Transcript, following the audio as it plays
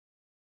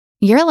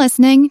You're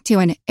listening to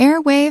an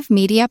Airwave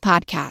Media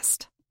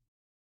Podcast.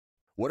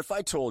 What if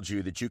I told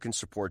you that you can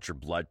support your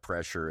blood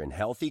pressure and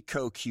healthy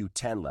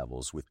CoQ10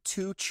 levels with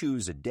 2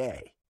 chews a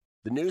day?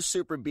 The new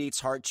Super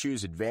Beats Heart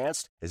Chews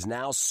Advanced is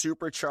now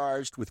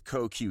supercharged with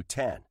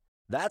CoQ10.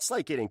 That's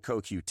like getting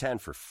CoQ10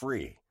 for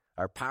free.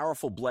 Our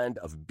powerful blend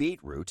of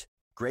beetroot,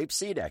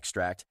 grapeseed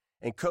extract,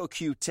 and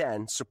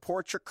CoQ10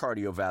 supports your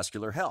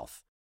cardiovascular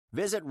health.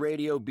 Visit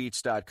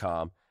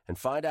radiobeats.com and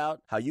find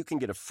out how you can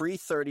get a free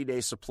 30-day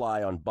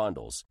supply on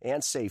bundles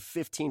and save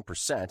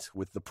 15%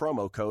 with the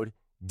promo code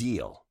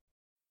DEAL.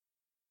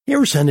 You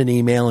ever send an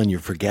email and you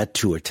forget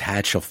to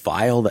attach a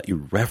file that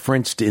you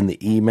referenced in the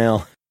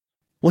email?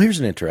 Well, here's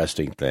an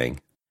interesting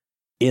thing.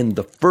 In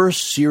the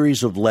first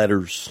series of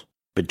letters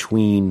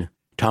between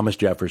Thomas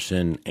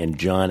Jefferson and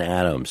John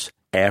Adams,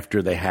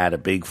 after they had a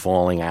big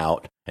falling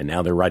out, and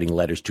now they're writing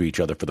letters to each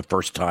other for the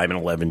first time in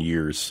 11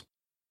 years,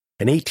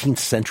 an 18th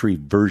century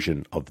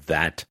version of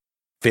that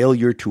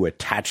failure to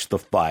attach the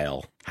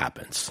file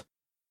happens.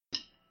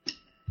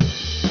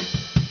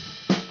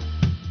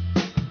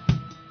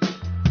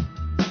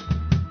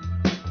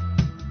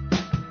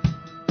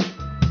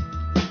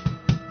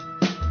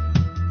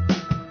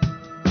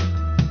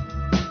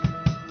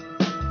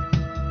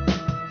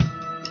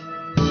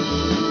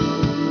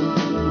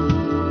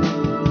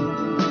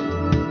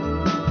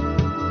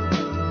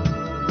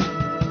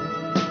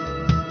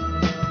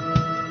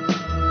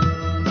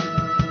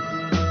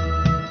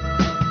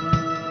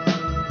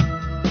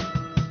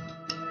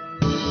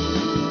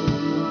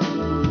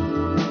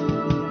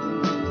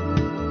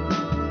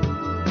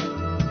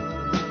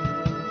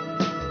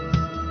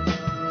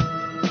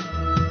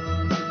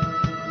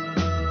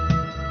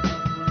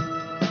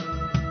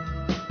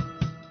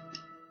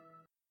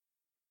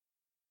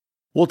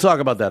 We'll talk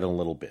about that in a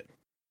little bit.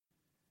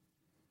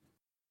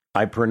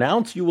 I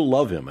pronounce you will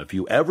love him if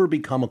you ever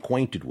become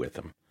acquainted with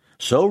him.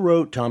 So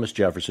wrote Thomas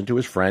Jefferson to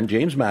his friend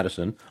James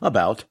Madison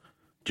about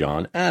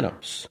John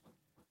Adams.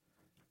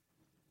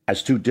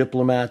 As two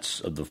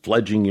diplomats of the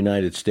fledgling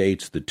United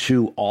States, the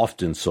two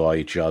often saw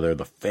each other.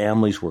 The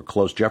families were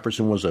close.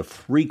 Jefferson was a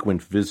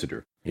frequent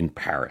visitor in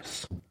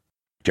Paris.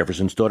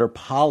 Jefferson's daughter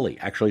Polly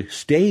actually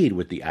stayed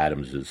with the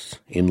Adamses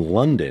in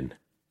London.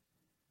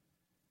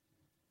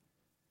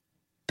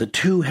 The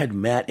two had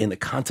met in the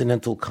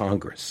Continental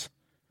Congress.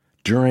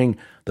 During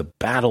the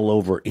battle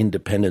over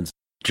independence,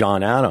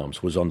 John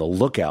Adams was on the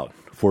lookout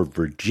for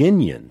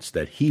Virginians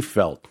that he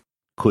felt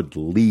could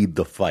lead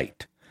the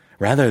fight,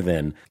 rather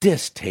than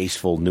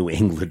distasteful New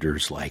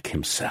Englanders like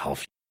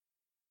himself.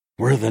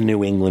 We're the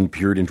New England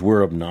Puritans,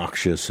 we're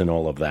obnoxious and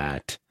all of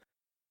that.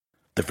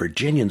 The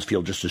Virginians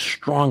feel just as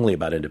strongly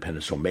about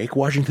independence, so make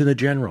Washington the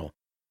general.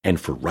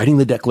 And for writing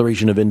the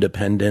Declaration of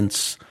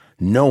Independence,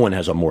 no one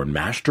has a more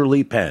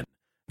masterly pen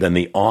than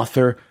the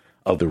author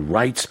of The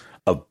Rights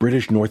of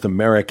British North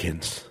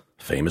Americans,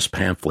 famous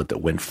pamphlet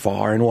that went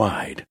far and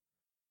wide,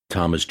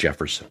 Thomas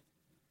Jefferson.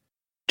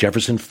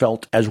 Jefferson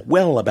felt as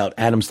well about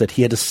Adams that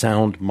he had a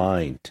sound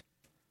mind.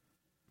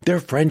 Their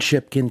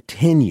friendship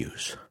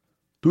continues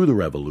through the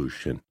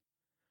Revolution,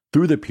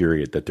 through the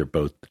period that they're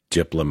both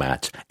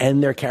diplomats,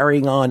 and they're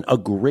carrying on a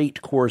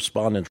great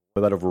correspondence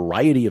about a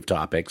variety of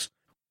topics.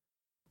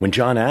 When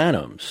John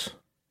Adams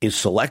is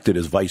selected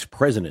as vice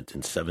president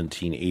in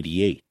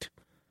 1788,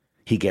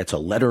 he gets a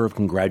letter of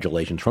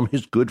congratulations from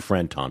his good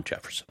friend Tom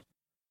Jefferson.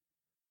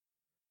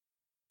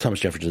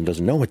 Thomas Jefferson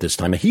doesn't know at this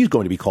time that he's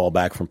going to be called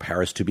back from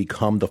Paris to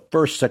become the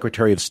first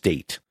Secretary of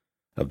State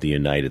of the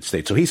United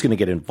States. So he's going to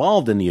get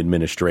involved in the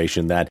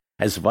administration that,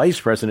 as vice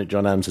president,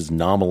 John Adams is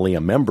nominally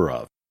a member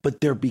of. But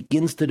there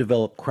begins to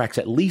develop cracks,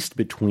 at least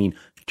between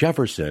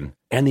Jefferson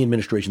and the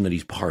administration that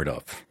he's part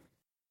of.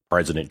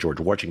 President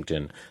George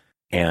Washington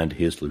and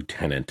his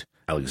lieutenant,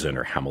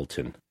 Alexander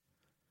Hamilton.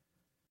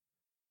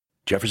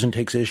 Jefferson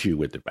takes issue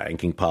with the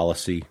banking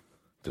policy,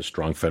 the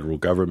strong federal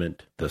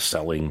government, the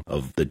selling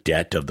of the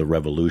debt of the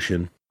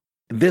Revolution.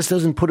 This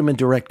doesn't put him in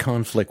direct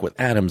conflict with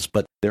Adams,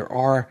 but there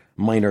are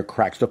minor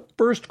cracks. The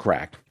first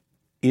crack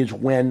is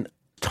when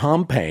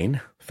Tom Paine,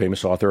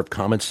 famous author of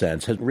Common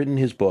Sense, has written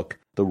his book,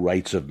 The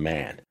Rights of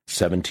Man,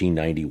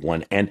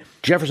 1791, and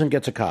Jefferson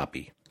gets a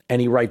copy,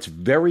 and he writes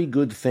very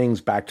good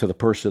things back to the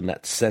person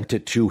that sent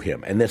it to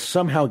him, and this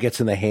somehow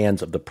gets in the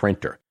hands of the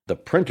printer. The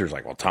printer's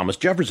like, well, Thomas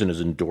Jefferson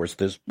has endorsed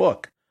this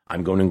book.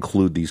 I'm going to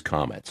include these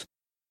comments.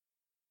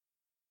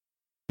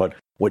 But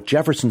what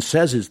Jefferson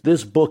says is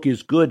this book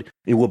is good.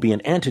 It will be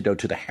an antidote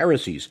to the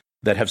heresies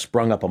that have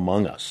sprung up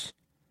among us.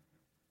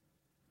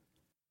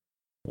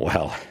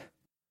 Well,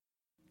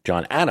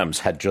 John Adams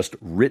had just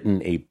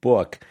written a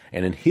book,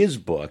 and in his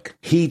book,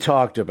 he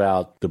talked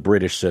about the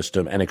British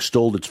system and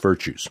extolled its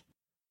virtues.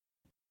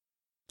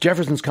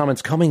 Jefferson's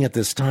comments coming at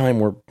this time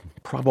were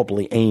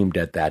probably aimed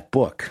at that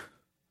book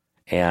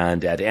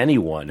and at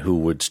anyone who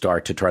would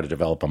start to try to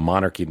develop a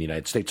monarchy in the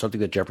United States,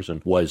 something that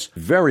Jefferson was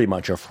very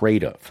much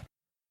afraid of,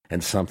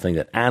 and something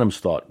that Adams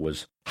thought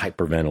was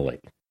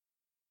hyperventilating.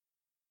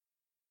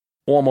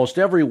 Almost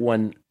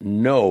everyone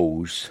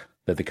knows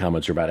that the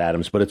comments are about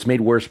Adams, but it's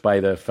made worse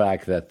by the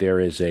fact that there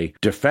is a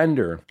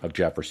defender of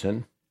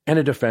Jefferson, and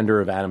a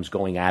defender of Adams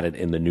going at it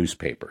in the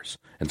newspapers.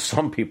 And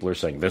some people are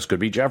saying this could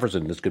be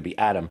Jefferson, this could be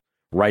Adams,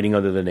 writing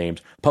under the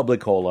names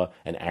Publicola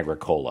and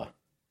Agricola,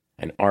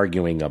 and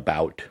arguing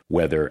about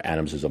whether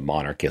Adams is a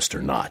monarchist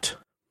or not.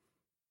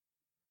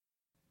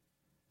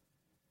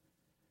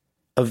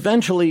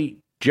 Eventually,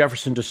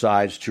 Jefferson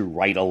decides to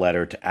write a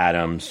letter to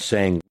Adams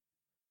saying,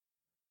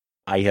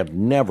 I have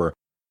never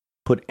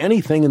put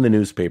anything in the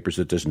newspapers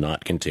that does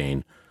not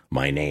contain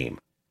my name.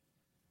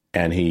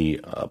 And he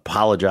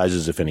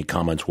apologizes if any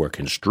comments were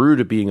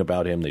construed as being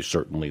about him. They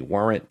certainly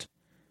weren't.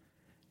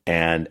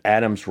 And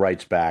Adams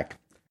writes back,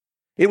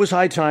 it was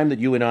high time that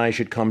you and I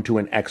should come to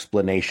an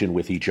explanation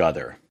with each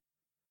other.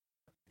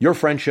 Your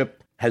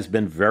friendship has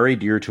been very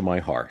dear to my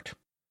heart.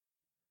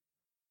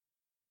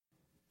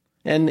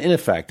 And in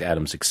effect,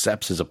 Adams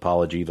accepts his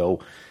apology, though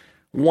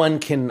one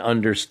can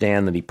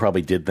understand that he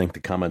probably did think the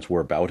comments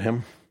were about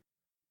him.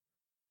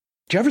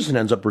 Jefferson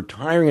ends up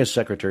retiring as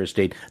Secretary of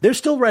State. They're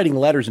still writing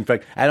letters. In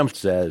fact, Adams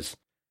says,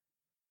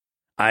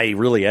 I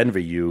really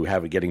envy you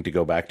getting to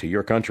go back to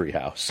your country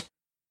house.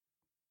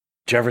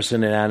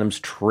 Jefferson and Adams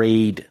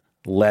trade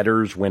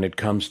letters when it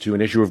comes to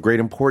an issue of great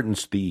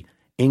importance, the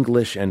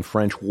English and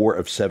French War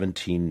of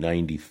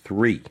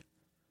 1793.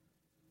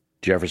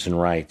 Jefferson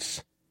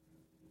writes,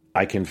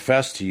 I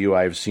confess to you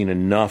I have seen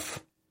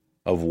enough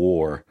of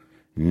war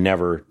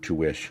never to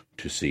wish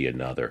to see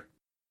another.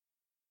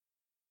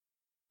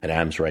 And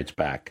Adams writes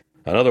back,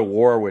 another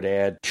war would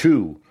add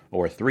 200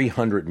 or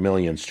 300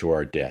 millions to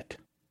our debt.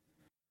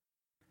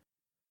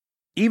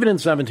 Even in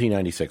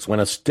 1796, when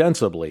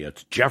ostensibly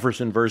it's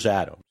Jefferson versus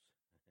Adams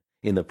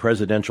in the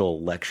presidential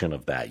election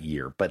of that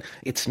year, but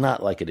it's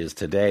not like it is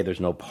today. There's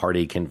no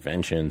party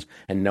conventions,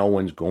 and no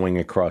one's going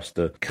across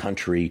the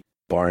country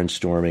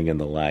barnstorming and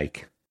the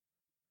like.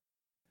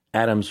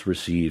 Adams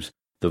receives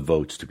the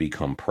votes to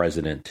become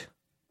president.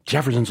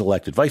 Jefferson's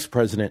elected vice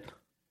president.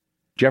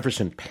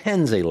 Jefferson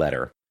pens a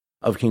letter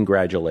of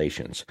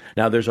congratulations.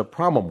 Now, there's a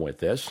problem with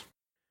this.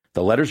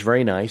 The letter's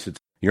very nice. It's,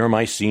 you're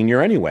my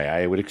senior anyway.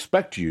 I would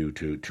expect you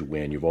to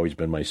win. You've always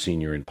been my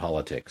senior in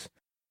politics.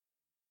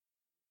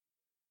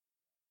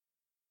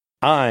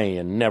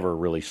 I never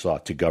really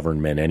sought to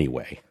govern men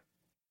anyway.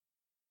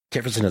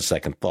 Jefferson has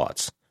second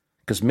thoughts,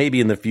 because maybe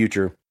in the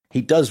future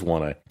he does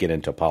want to get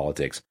into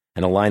politics,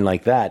 and a line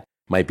like that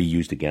might be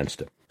used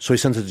against him. So he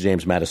sends it to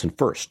James Madison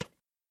first.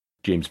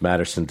 James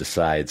Madison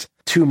decides,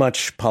 too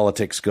much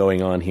politics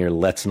going on here,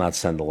 let's not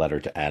send the letter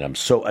to Adams.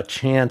 So a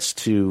chance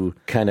to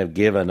kind of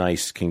give a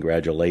nice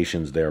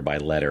congratulations there by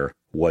letter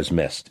was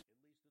missed.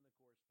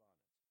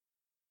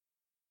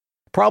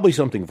 Probably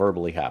something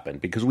verbally happened,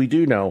 because we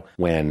do know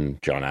when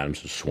John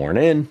Adams was sworn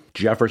in,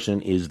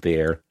 Jefferson is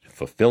there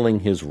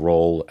fulfilling his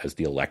role as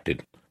the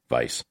elected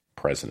vice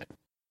president.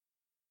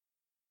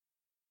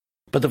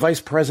 But the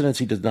vice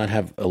presidency does not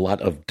have a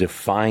lot of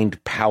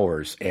defined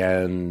powers,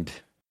 and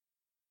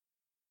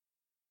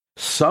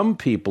some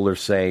people are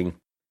saying,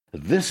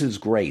 this is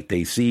great.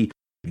 They see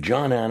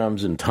John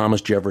Adams and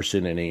Thomas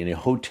Jefferson in a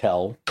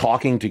hotel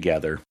talking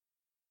together.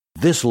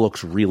 This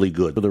looks really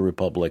good for the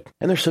Republic.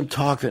 And there's some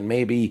talk that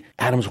maybe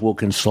Adams will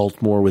consult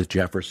more with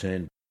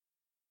Jefferson.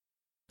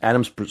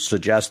 Adams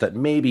suggests that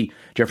maybe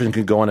Jefferson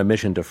could go on a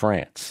mission to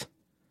France.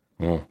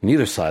 Well,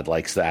 neither side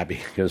likes that,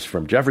 because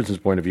from Jefferson's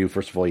point of view,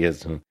 first of all, he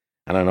has,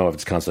 I don't know if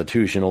it's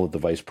constitutional that the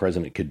vice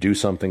president could do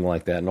something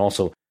like that. And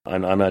also,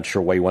 I'm not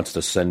sure why he wants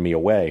to send me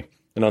away.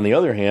 And on the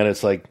other hand,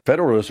 it's like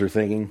Federalists are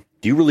thinking,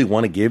 do you really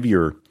want to give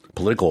your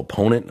political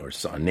opponent or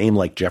a name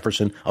like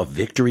Jefferson a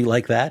victory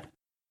like that?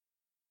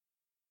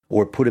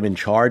 Or put him in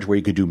charge where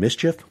he could do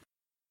mischief?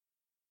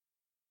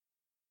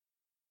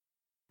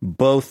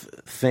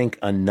 Both think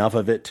enough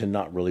of it to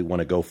not really want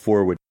to go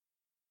forward.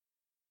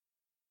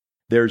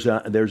 There's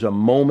a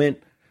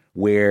moment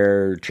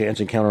where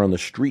chance encounter on the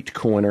street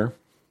corner,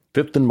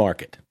 5th and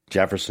Market.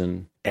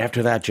 Jefferson.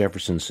 After that,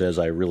 Jefferson says,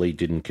 I really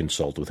didn't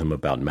consult with him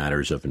about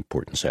matters of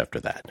importance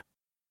after that.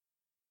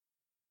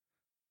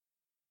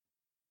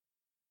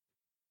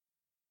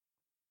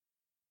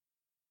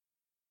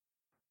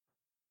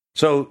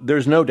 So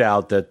there's no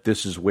doubt that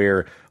this is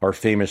where our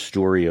famous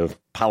story of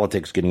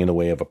politics getting in the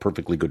way of a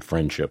perfectly good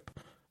friendship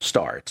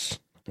starts.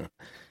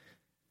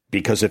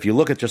 Because if you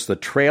look at just the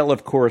trail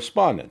of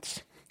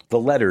correspondence, the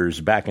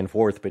letters back and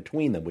forth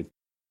between them, it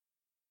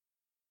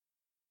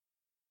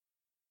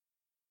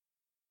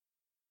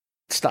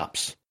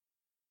stops.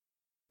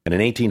 And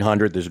in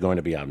 1800, there's going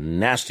to be a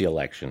nasty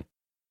election.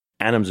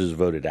 Adams is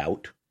voted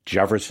out.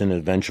 Jefferson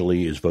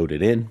eventually is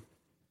voted in.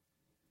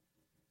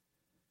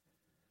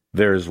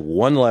 There's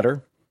one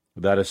letter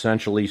that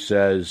essentially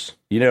says,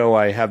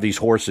 I have these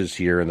horses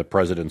here in the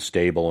president's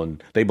stable,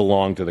 and they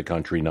belong to the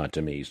country, not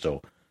to me,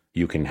 so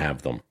you can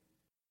have them.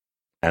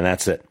 And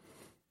that's it.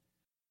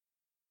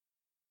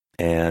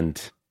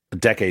 And a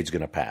decade's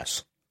going to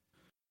pass.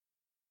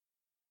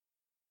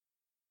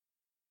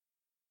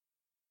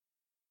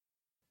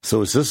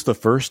 So is this the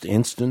first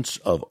instance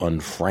of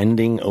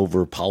unfriending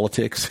over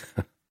politics?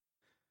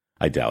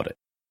 I doubt it.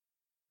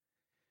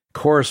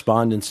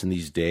 Correspondence in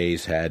these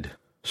days had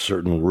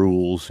certain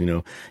rules.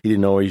 You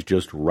didn't always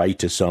just write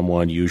to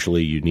someone.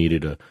 Usually you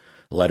needed a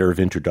letter of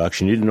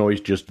introduction. You didn't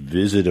always just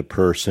visit a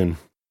person.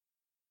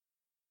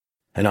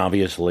 And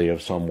obviously,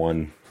 if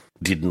someone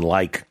didn't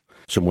like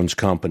someone's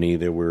company,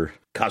 there were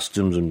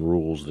customs and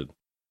rules that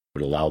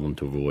would allow them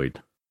to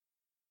avoid.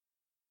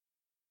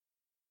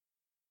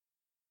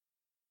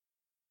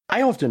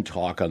 I often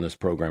talk on this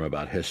program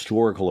about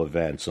historical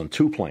events on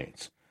two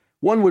planes.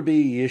 One would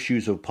be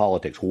issues of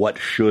politics. What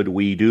should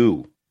we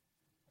do?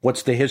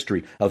 What's the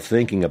history of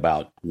thinking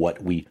about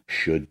what we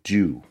should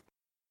do?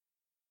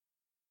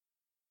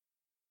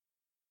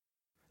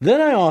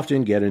 Then I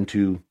often get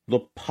into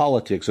the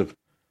politics of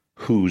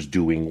who's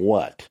doing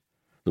what.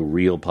 The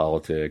real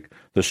politic,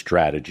 the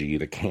strategy,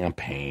 the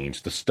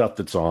campaigns, the stuff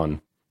that's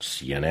on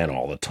CNN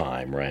all the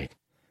time, right?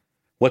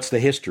 What's the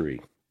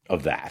history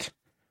of that?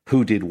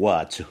 Who did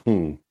what to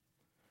whom?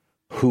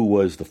 Who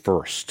was the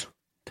first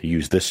to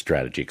use this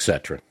strategy,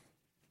 etc.?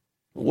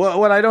 Well,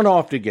 what I don't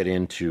often get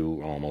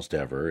into almost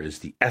ever is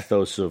the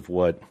ethos of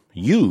what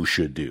you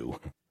should do.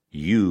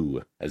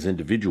 You, as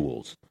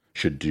individuals,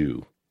 should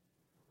do.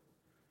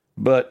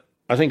 But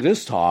I think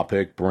this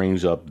topic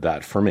brings up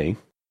that for me,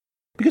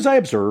 because I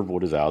observe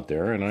what is out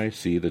there, and I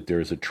see that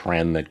there's a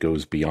trend that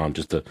goes beyond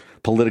just the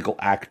political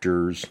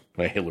actors,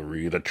 the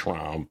Hillary, the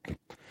Trump,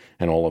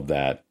 and all of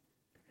that,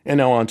 and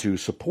now on to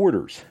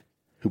supporters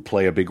who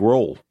play a big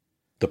role.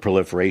 The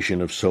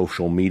proliferation of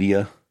social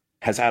media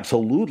has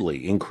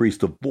absolutely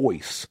increased the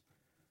voice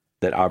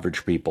that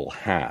average people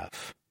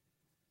have.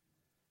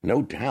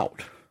 No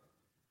doubt.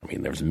 I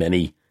mean, there's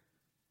many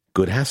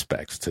good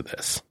aspects to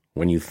this.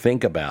 When you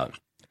think about,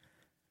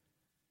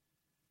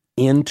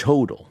 in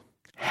total,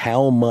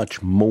 how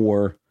much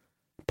more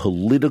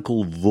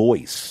political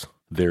voice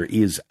there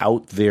is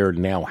out there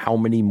now, how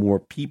many more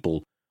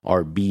people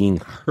are being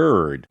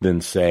heard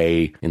than,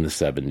 say, in the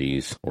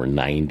 70s or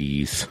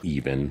 90s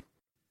even.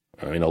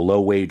 I mean, a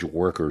low-wage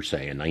worker,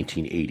 say, in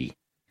 1980,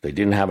 they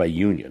didn't have a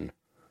union.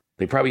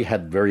 They probably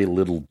had very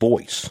little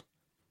voice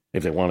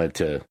if they wanted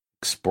to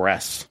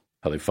express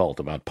how they felt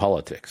about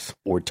politics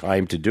or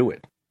time to do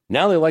it.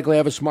 Now they likely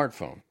have a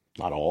smartphone.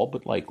 Not all,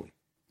 but likely.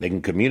 They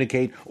can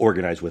communicate,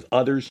 organize with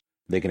others.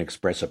 They can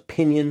express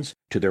opinions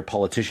to their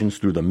politicians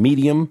through the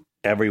medium.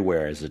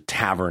 Everywhere is a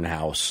tavern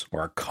house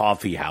or a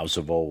coffee house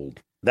of old.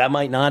 That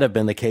might not have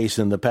been the case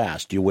in the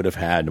past. You would have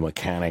had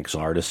mechanics,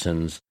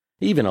 artisans,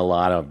 even a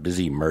lot of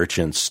busy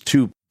merchants,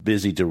 too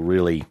busy to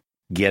really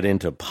get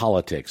into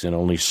politics, and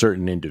only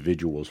certain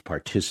individuals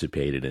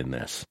participated in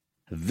this.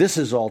 This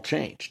has all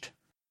changed.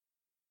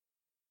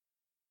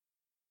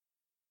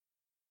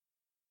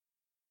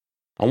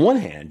 On one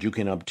hand, you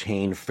can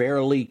obtain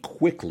fairly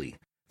quickly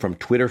from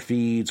Twitter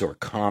feeds or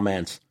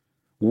comments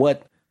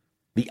what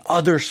the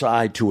other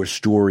side to a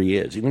story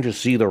is. You can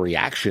just see the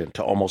reaction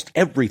to almost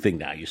everything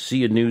now. You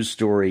see a news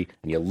story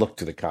and you look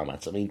to the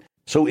comments. I mean,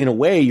 so in a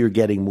way, you're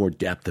getting more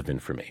depth of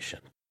information.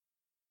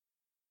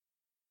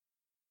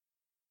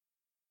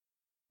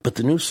 But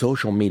the new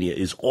social media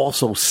is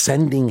also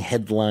sending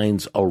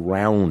headlines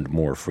around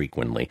more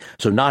frequently.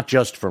 So not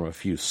just from a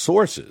few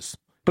sources,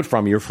 but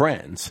from your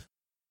friends.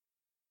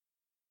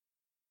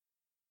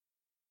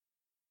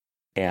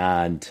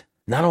 And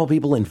not all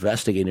people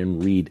investigate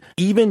and read,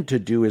 even to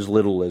do as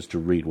little as to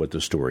read what the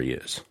story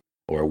is,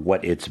 or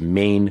what its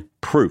main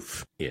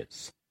proof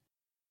is.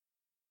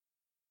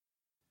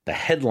 The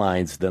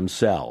headlines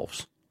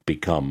themselves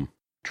become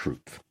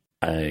truth.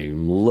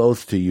 I'm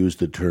loath to use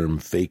the term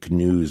fake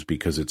news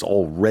because it's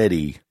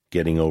already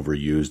getting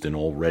overused and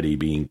already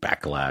being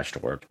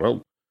backlashed. Or,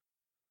 well,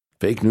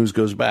 fake news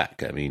goes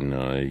back. I mean,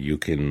 you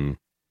can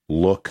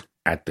look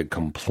at the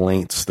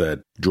complaints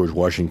that George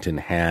Washington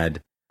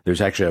had.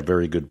 There's actually a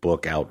very good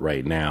book out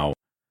right now.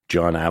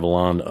 John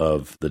Avlon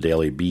of the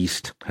Daily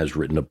Beast has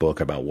written a book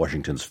about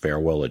Washington's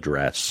farewell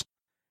address.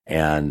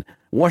 And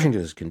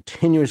Washington is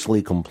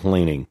continuously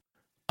complaining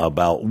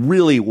about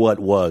really what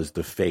was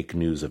the fake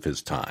news of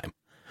his time.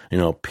 You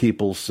know,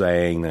 people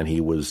saying that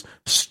he was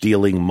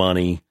stealing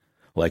money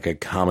like a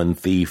common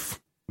thief,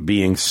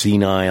 being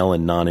senile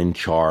and not in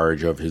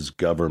charge of his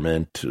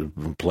government,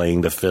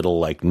 playing the fiddle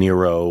like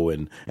Nero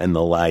and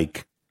the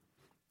like.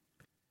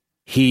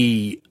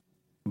 He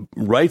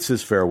writes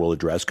his farewell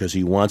address because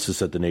he wants to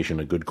set the nation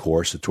a good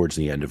course towards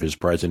the end of his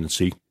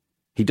presidency.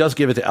 He does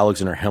give it to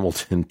Alexander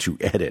Hamilton to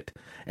edit.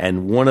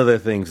 And one of the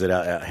things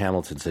that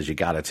Hamilton says you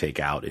got to take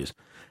out is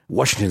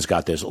Washington's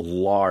got this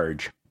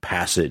large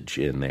passage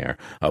in there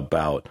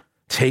about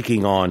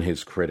taking on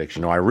his critics.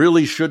 You know, I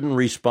really shouldn't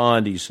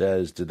respond, he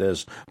says, to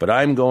this, but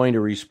I'm going to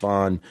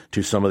respond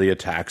to some of the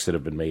attacks that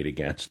have been made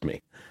against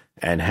me.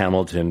 And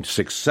Hamilton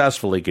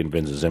successfully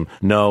convinces him,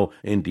 no,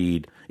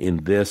 indeed,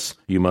 in this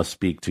you must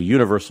speak to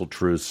universal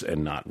truths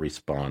and not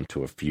respond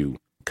to a few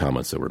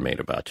comments that were made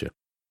about you.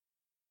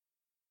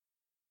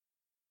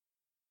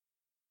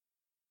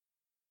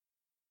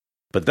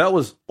 But that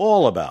was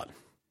all about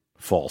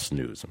false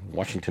news.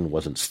 Washington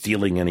wasn't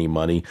stealing any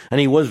money, and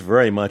he was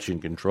very much in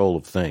control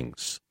of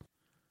things.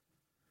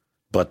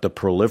 But the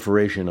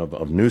proliferation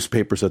of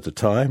newspapers at the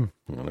time,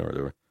 there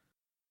were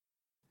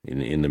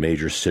In the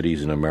major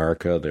cities in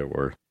America, there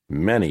were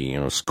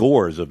many,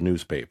 scores of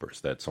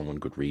newspapers that someone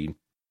could read.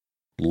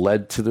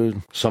 Led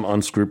to some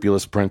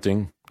unscrupulous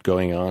printing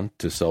going on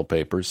to sell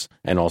papers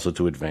and also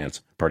to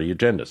advance party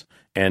agendas.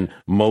 And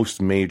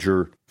most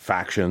major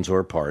factions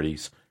or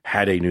parties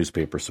had a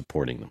newspaper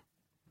supporting them.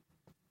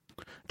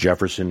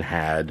 Jefferson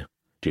had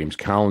James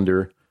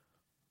Callender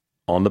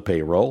on the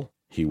payroll.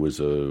 He was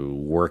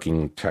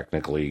working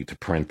technically to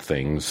print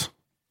things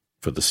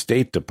for the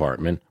State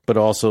Department, but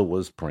also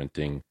was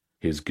printing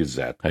his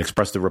Gazette and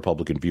expressed the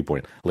Republican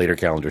viewpoint. Later,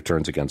 Callender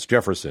turns against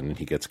Jefferson, and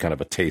he gets kind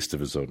of a taste of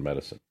his own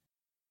medicine.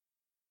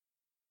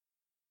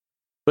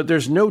 But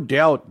there's no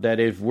doubt that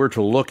if we're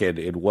to look at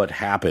what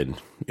happened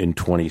in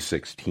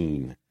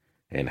 2016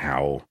 and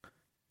how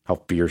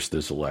fierce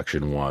this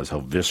election was,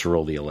 how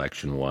visceral the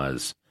election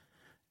was,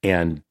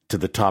 and to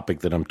the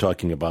topic that I'm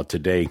talking about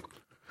today,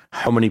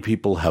 how many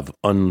people have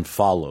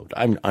unfollowed.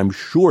 I'm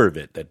sure of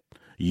it, that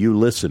you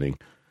listening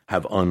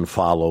have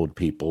unfollowed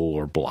people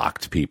or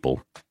blocked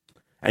people.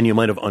 And you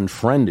might have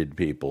unfriended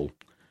people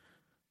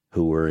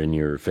who were in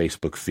your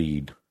Facebook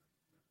feed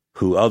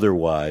who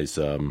otherwise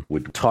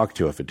would talk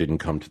to if it didn't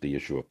come to the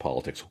issue of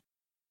politics.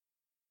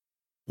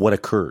 What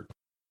occurred?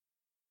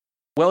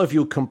 Well, if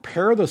you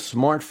compare the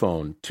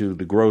smartphone to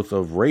the growth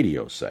of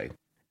radio, say,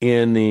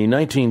 in the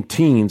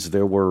 19-teens,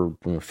 there were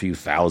a few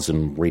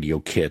thousand radio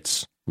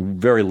kits,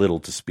 very little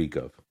to speak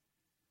of.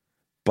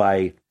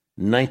 By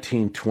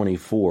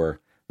 1924,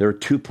 there are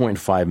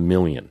 2.5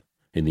 million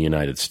in the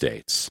United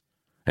States.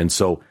 And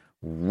so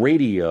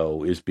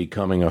radio is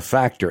becoming a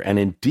factor. And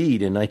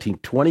indeed, in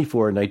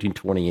 1924 and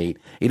 1928,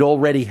 it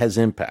already has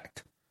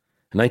impact.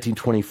 In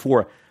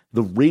 1924,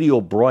 the radio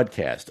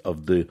broadcast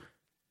of the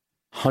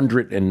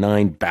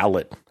 109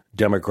 ballot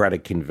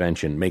Democratic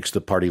convention makes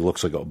the party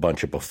look like a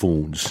bunch of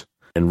buffoons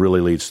and really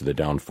leads to the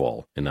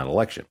downfall in that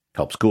election.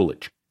 Helps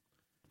Coolidge.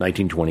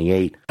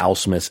 1928, Al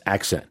Smith's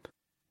accent,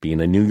 being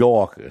a New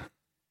Yorker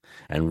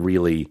and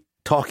really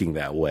talking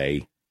that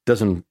way,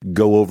 doesn't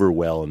go over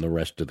well in the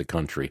rest of the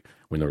country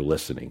when they're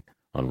listening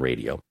on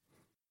radio.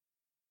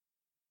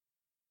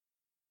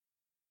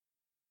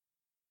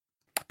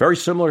 Very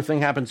similar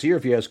thing happens here,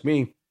 if you ask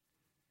me.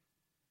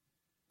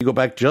 You go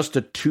back just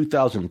to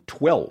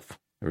 2012,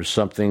 there was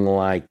something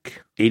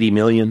like 80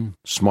 million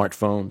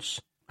smartphones,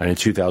 and in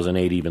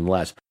 2008, even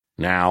less.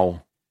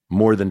 Now,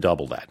 more than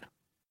double that.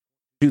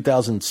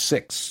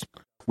 2006,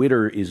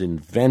 Twitter is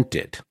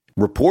invented.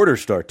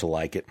 Reporters start to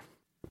like it.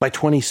 By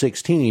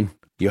 2016,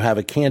 you have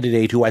a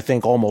candidate who I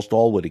think almost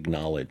all would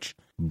acknowledge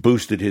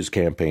boosted his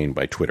campaign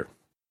by Twitter.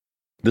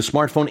 The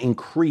smartphone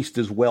increased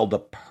as well the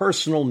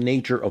personal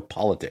nature of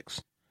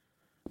politics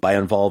by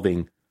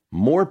involving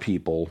more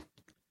people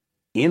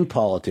in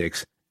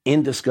politics,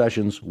 in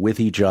discussions with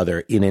each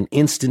other, in an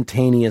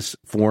instantaneous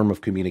form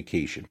of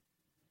communication.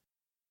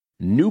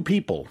 New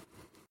people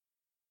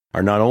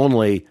are not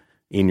only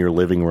in your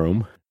living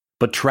room,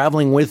 but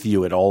traveling with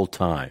you at all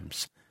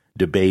times,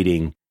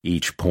 debating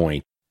each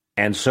point.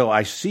 And so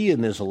I see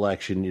in this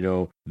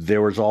election,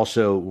 there was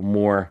also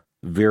more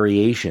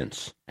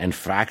variations and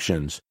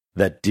factions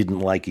that didn't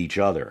like each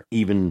other,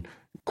 even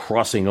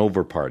crossing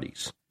over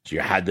parties. So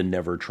you had the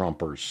Never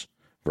Trumpers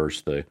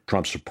versus the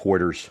Trump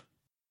supporters,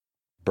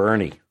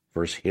 Bernie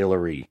versus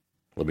Hillary,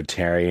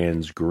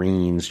 Libertarians,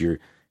 Greens. You're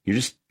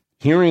just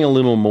hearing a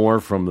little more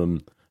from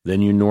them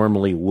than you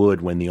normally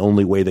would when the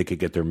only way they could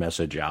get their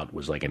message out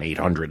was like an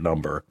 800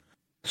 number,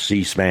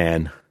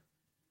 C-SPAN.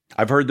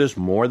 I've heard this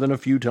more than a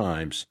few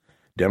times.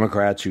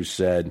 Democrats who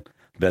said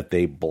that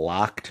they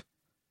blocked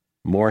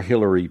more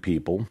Hillary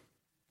people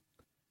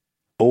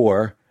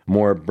or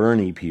more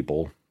Bernie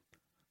people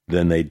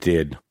than they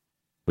did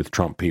with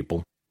Trump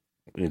people.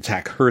 The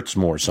attack hurts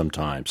more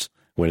sometimes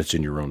when it's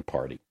in your own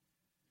party.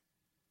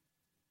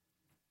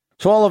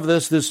 So all of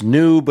this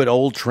new but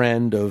old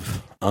trend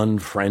of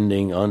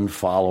unfriending,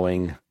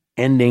 unfollowing,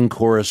 ending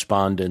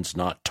correspondence,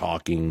 not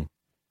talking,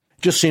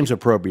 just seems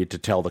appropriate to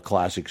tell the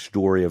classic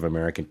story of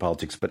American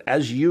politics. But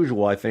as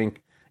usual, I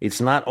think it's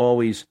not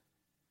always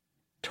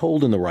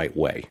told in the right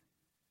way.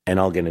 And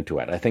I'll get into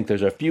it. I think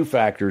there's a few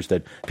factors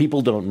that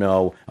people don't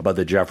know about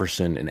the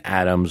Jefferson and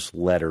Adams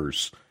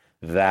letters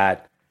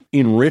that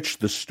enrich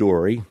the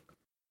story.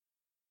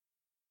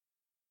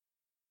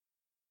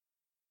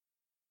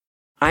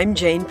 I'm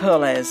Jane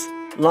Perlez,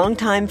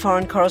 longtime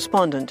foreign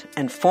correspondent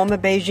and former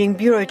Beijing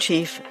bureau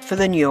chief for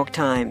the New York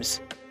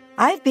Times.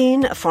 I've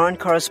been a foreign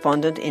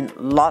correspondent in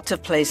lots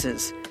of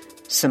places: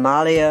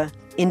 Somalia,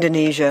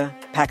 Indonesia,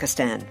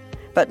 Pakistan,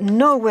 but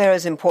nowhere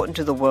as important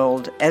to the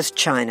world as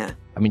China.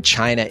 I mean,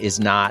 China is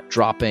not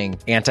dropping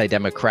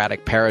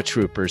anti-democratic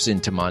paratroopers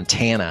into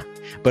Montana.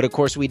 But of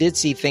course, we did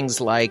see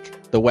things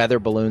like the weather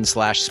balloon /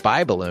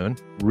 spy balloon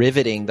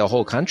riveting the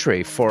whole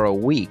country for a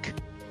week.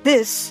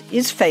 This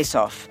is Face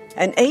Off,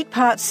 an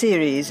 8-part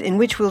series in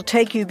which we'll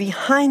take you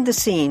behind the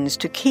scenes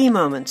to key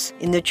moments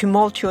in the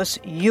tumultuous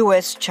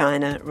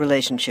U.S.-China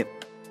relationship.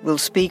 We'll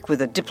speak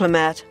with a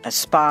diplomat, a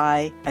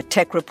spy, a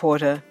tech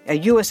reporter, a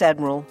U.S.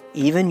 admiral,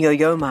 even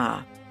Yo-Yo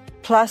Ma.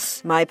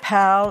 Plus, my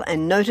pal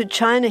and noted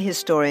China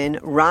historian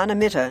Rana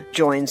Mitter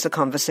joins the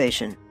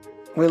conversation.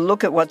 We'll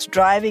look at what's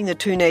driving the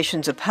two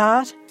nations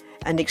apart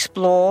and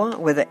explore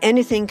whether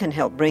anything can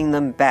help bring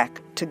them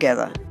back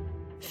together.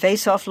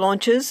 Face Off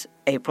launches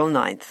April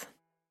 9th.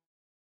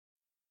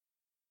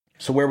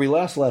 So where we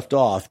last left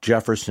off,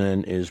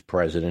 Jefferson is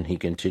president. He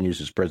continues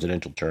his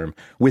presidential term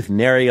with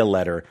nary a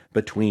letter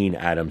between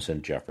Adams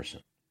and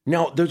Jefferson.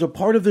 Now, there's a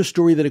part of the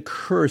story that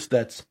occurs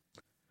that's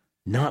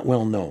not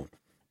well known,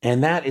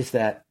 and that is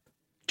that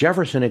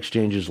Jefferson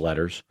exchanges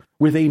letters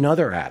with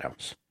another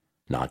Adams,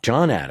 not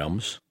John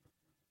Adams,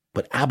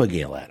 but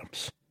Abigail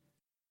Adams.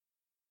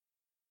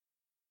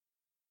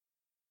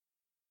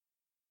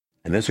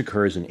 And this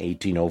occurs in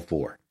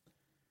 1804.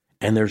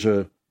 And there's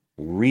a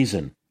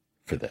reason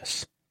for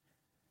this.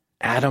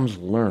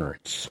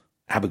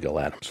 Abigail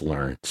Adams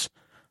learns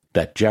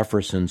that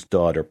Jefferson's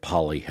daughter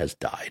Polly has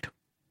died.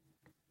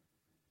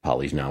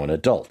 Polly's now an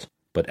adult,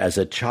 but as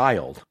a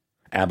child,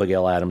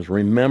 Abigail Adams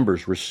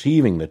remembers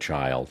receiving the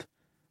child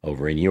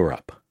over in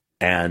Europe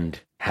and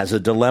has a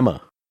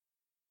dilemma.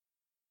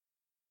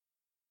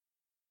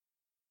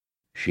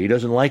 She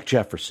doesn't like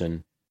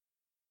Jefferson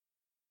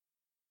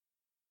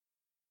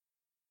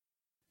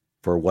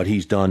for what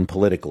he's done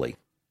politically,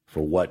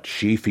 for what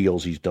she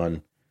feels he's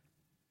done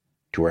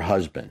to her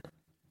husband.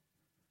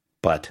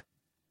 But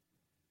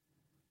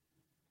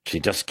she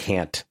just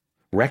can't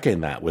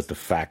reckon that with the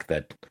fact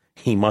that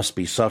he must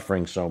be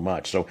suffering so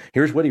much. So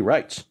here's what he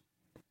writes.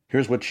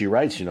 Here's what she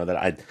writes,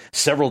 that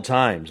several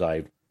times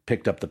I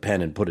picked up the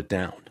pen and put it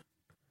down.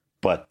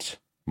 But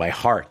my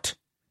heart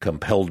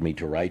compelled me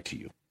to write to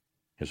you.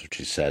 Here's what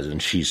she says.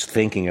 And she's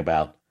thinking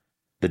about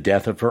the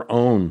death of her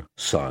own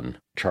son,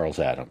 Charles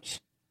Adams.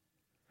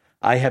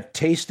 I have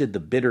tasted the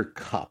bitter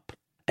cup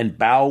and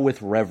bow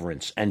with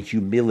reverence and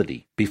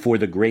humility before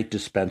the great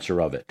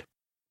dispenser of it,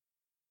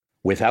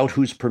 without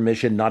whose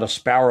permission not a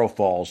sparrow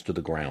falls to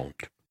the ground.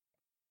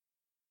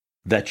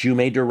 That you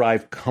may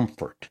derive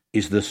comfort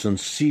is the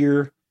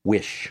sincere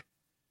wish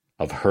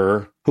of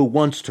her who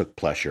once took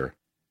pleasure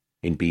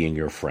in being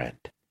your friend,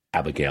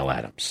 Abigail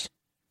Adams.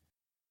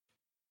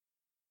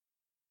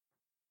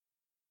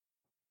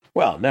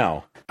 Well,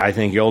 now, I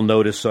think you'll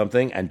notice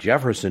something, and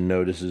Jefferson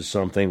notices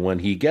something when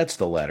he gets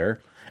the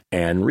letter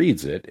and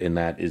reads it, and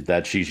that is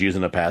that she's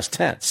using the past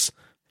tense,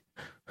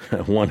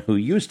 one who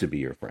used to be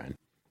your friend.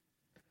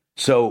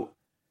 So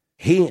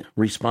he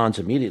responds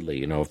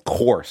immediately, of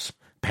course,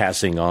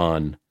 passing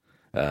on,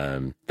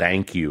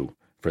 thank you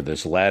for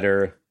this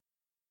letter.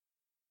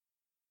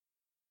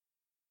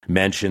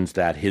 Mentions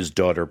that his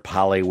daughter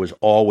Polly was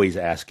always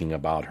asking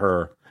about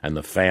her and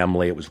the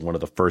family. It was one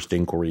of the first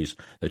inquiries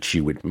that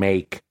she would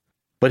make.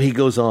 But he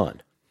goes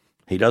on.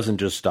 He doesn't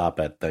just stop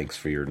at, thanks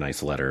for your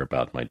nice letter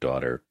about my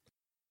daughter.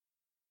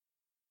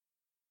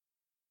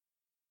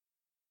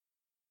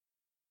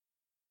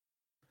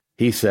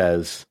 He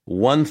says,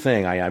 one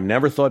thing, I've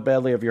never thought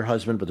badly of your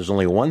husband, but there's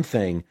only one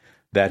thing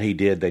that he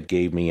did that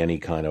gave me any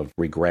kind of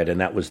regret, and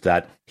that was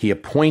that he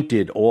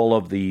appointed all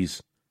of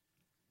these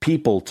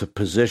people to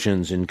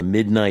positions in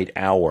midnight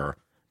hour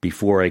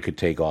before I could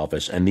take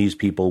office, and these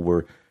people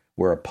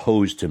were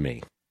opposed to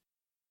me.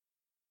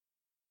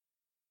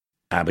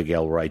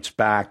 Abigail writes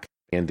back,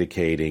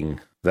 indicating,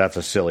 that's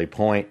a silly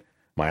point.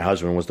 My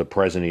husband was the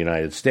president of the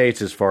United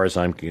States. As far as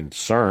I'm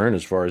concerned,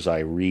 as far as I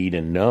read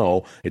and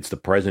know, it's the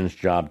president's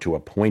job to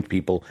appoint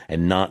people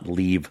and not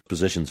leave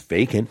positions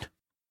vacant,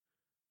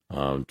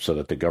 so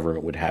that the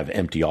government would have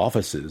empty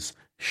offices.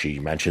 She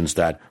mentions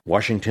that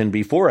Washington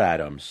before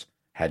Adams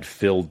had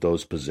filled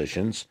those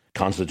positions.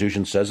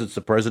 Constitution says it's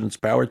the president's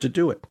power to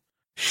do it.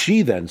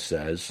 She then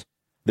says,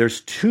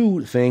 there's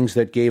two things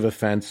that gave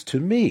offense to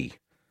me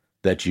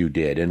that you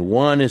did. And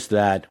one is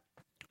that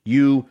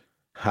you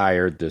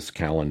hired this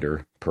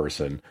calendar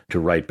person to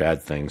write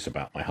bad things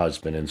about my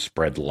husband and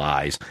spread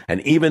lies. And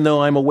even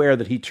though I'm aware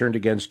that he turned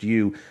against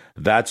you,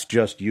 that's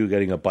just you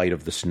getting a bite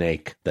of the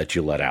snake that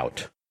you let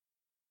out.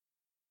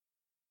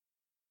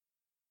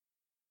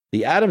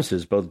 The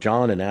Adamses, both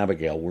John and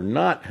Abigail, were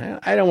not,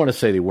 I don't want to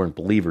say they weren't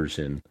believers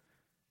in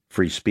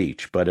free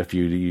speech, but if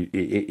you,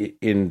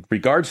 in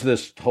regards to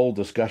this whole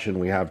discussion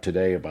we have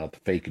today about the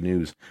fake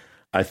news,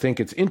 I think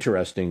it's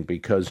interesting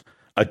because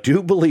I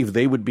do believe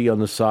they would be on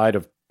the side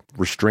of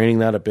restraining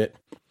that a bit.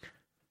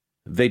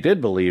 They did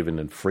believe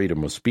in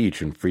freedom of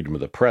speech and freedom of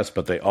the press,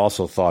 but they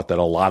also thought that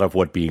a lot of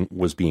what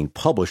was being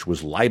published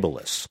was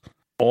libelous.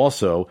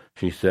 Also,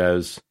 she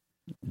says,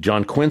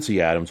 John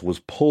Quincy Adams was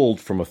pulled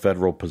from a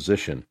federal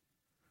position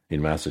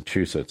in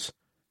Massachusetts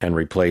and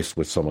replaced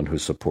with someone who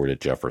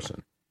supported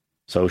Jefferson.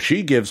 So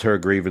she gives her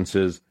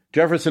grievances.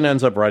 Jefferson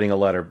ends up writing a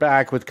letter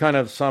back with kind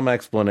of some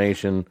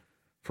explanation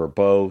for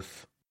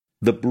both.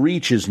 The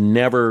breach is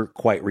never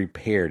quite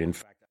repaired. In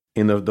fact,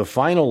 in the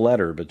final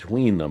letter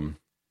between them,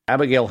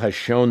 Abigail has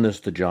shown this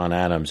to John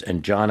Adams,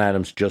 and John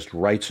Adams just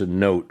writes a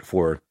note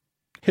for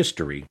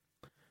history.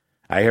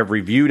 I have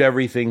reviewed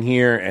everything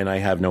here, and I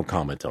have no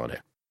comment on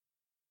it.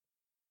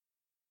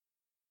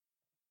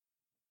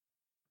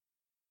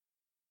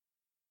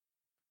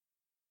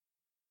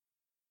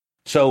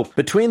 So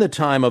between the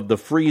time of the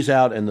freeze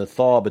out and the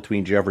thaw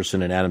between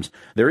Jefferson and Adams,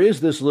 there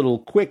is this little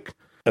quick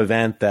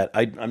event that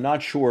I'm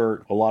not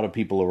sure a lot of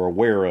people are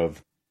aware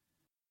of.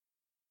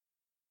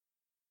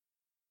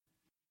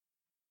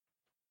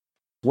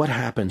 What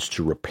happens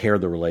to repair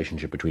the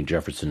relationship between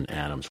Jefferson and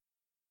Adams?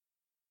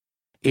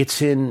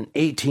 It's in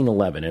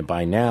 1811, and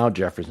by now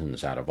Jefferson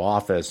is out of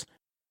office.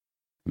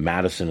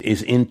 Madison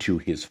is into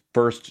his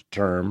first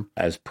term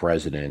as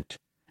president,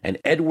 and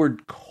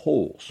Edward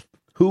Coles,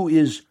 who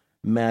is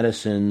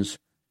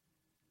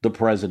the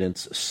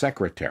president's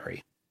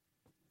secretary.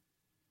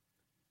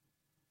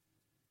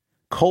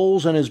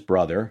 Coles and his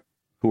brother,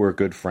 who are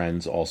good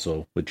friends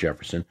also with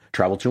Jefferson,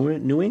 travel to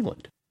New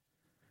England,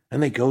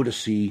 and they go to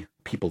see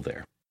people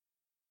there.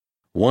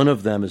 One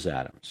of them is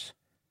Adams.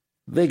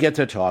 They get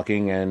to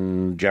talking,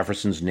 and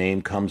Jefferson's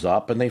name comes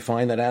up, and they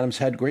find that Adams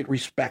had great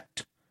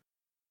respect,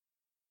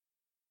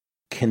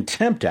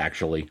 contempt,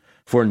 actually,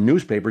 for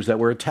newspapers that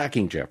were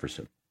attacking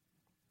Jefferson.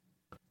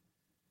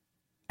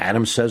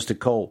 Adams says to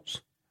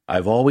Coles,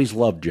 "I've always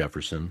loved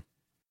Jefferson."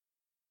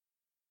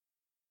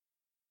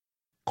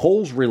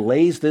 Coles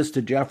relays this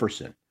to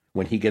Jefferson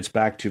when he gets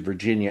back to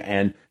Virginia,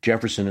 and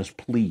Jefferson is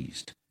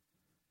pleased.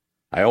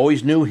 "I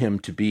always knew him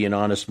to be an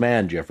honest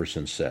man,"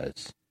 Jefferson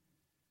says.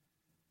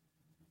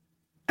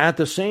 At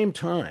the same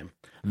time,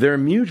 their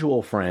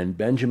mutual friend,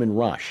 Benjamin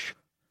Rush,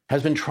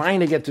 has been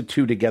trying to get the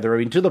two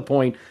together, to the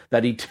point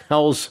that he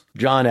tells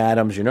John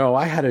Adams,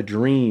 "I had a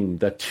dream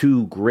that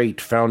two great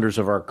founders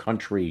of our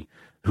country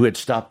who had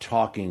stopped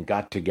talking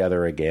got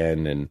together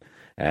again,"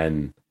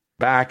 and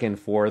back and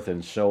forth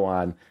and so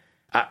on.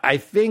 I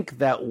think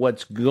that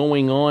what's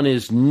going on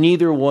is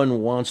neither one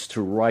wants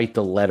to write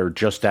the letter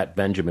just at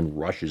Benjamin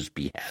Rush's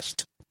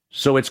behest.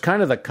 So it's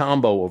kind of the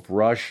combo of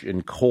Rush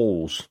and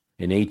Coles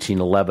in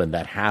 1811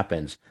 that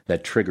happens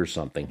that triggers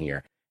something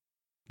here.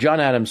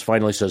 John Adams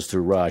finally says to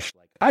Rush,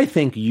 "I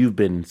think you've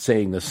been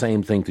saying the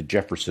same thing to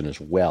Jefferson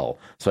as well,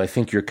 so I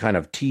think you're kind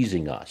of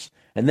teasing us."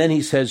 And then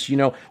he says,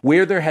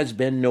 "Where there has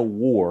been no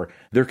war,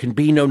 there can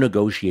be no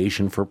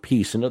negotiation for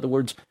peace." In other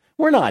words,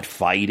 we're not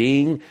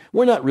fighting.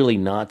 We're not really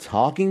not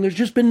talking. There's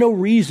just been no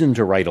reason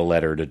to write a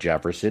letter to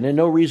Jefferson and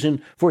no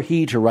reason for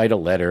he to write a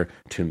letter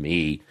to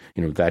me,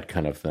 that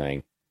kind of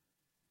thing.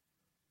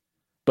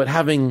 But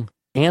having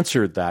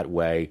answered that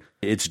way,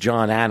 it's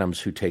John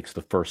Adams who takes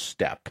the first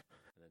step.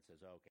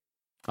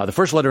 The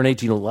first letter in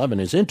 1811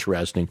 is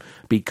interesting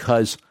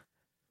because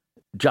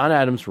John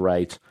Adams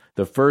writes,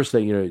 the first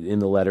thing, in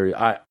the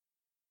letter,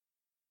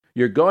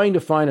 "You're going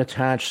to find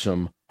attached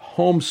some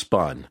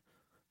homespun,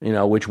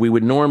 which we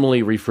would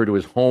normally refer to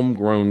as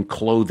homegrown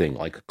clothing,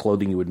 like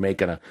clothing you would make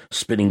on a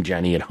spinning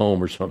jenny at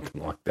home or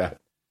something like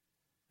that.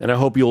 And I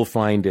hope you'll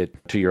find it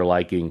to your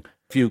liking."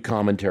 A few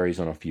commentaries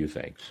on a few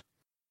things.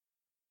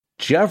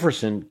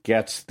 Jefferson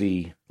gets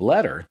the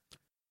letter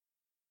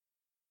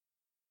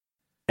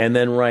and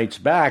then writes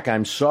back,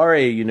 "I'm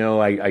sorry,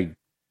 I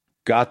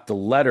got the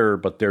letter,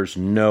 but there's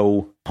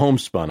no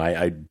homespun.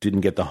 I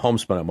didn't get the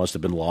homespun. It must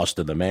have been lost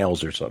in the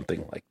mails or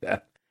something like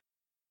that."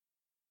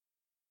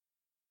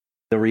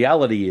 The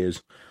reality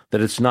is that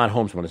it's not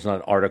homespun. It's not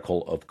an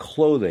article of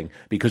clothing,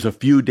 because a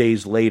few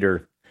days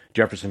later,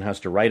 Jefferson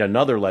has to write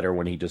another letter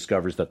when he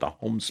discovers that the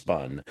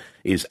homespun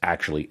is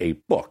actually a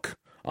book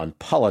on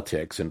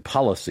politics and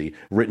policy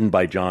written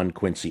by John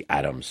Quincy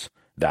Adams,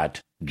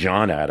 that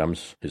John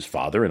Adams, his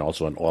father, and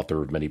also an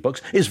author of many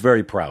books, is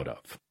very proud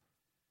of.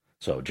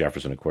 So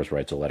Jefferson, of course,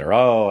 writes a letter,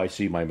 "Oh, I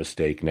see my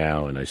mistake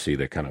now, and I see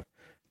the kind of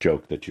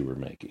joke that you were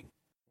making."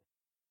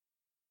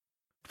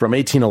 From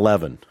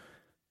 1811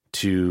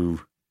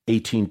 to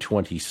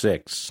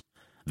 1826,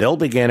 they'll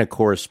begin a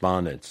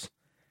correspondence,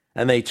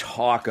 and they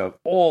talk of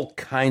all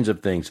kinds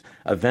of things,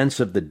 events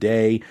of the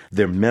day,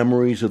 their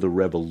memories of the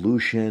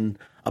Revolution,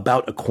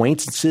 about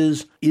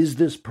acquaintances. Is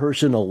this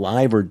person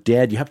alive or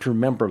dead? You have to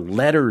remember,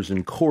 letters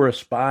and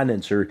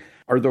correspondence are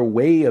their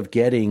way of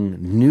getting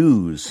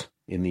news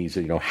in these.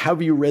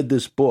 Have you read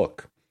this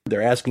book?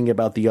 They're asking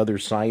about the other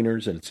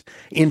signers, and it's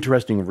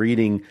interesting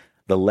reading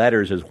the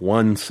letters as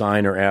one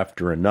signer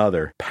after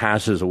another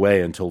passes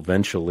away until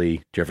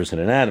eventually Jefferson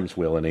and Adams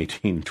will in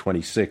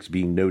 1826,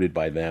 being noted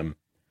by them.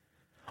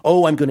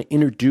 "Oh, I'm going to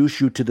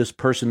introduce you to this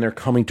person. They're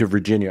coming to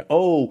Virginia.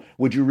 Oh,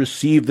 would you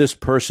receive this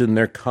person?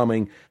 They're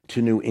coming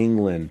to New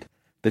England."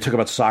 They talk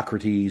about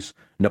Socrates,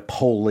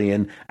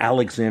 Napoleon,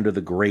 Alexander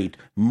the Great,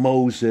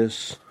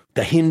 Moses,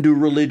 the Hindu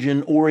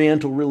religion,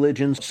 Oriental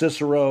religions,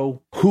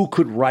 Cicero. Who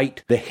could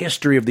write the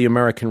history of the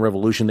American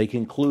Revolution? They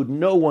conclude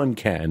no one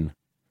can.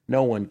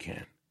 No one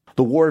can.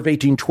 The War of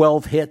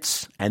 1812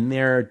 hits, and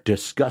they're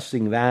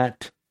discussing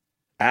that.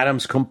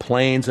 Adams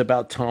complains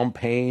about Tom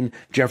Paine.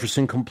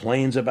 Jefferson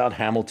complains about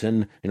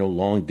Hamilton,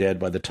 long dead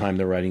by the time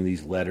they're writing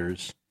these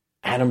letters.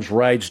 Adams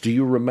writes, "Do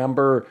you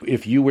remember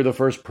if you were the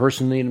first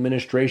person in the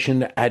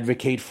administration to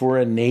advocate for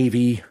a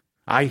navy?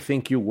 I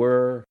think you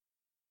were."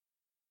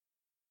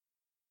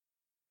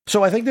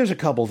 So I think there's a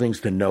couple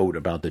things to note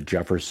about the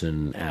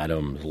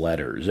Jefferson-Adams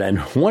letters. And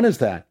one is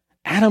that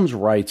Adams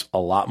writes a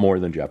lot more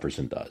than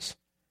Jefferson does.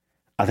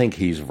 I think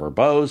he's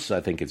verbose. I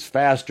think it's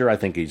faster. I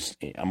think he's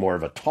more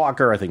of a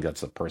talker. I think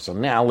that's the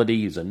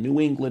personality. He's a New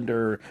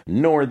Englander,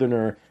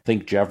 Northerner. I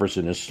think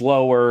Jefferson is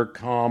slower,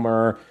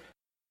 calmer.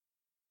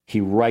 He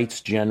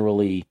writes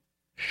generally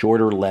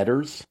shorter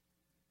letters.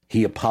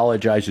 He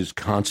apologizes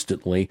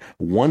constantly.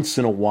 Once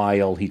in a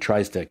while, he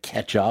tries to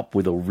catch up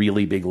with a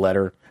really big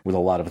letter with a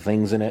lot of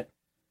things in it.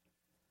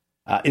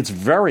 It's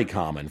very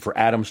common for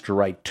Adams to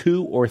write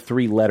 2 or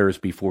 3 letters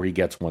before he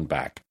gets one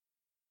back.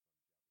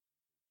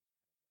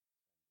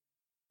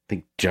 I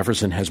think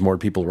Jefferson has more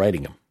people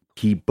writing him.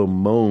 He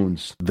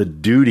bemoans the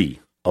duty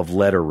of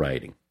letter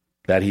writing,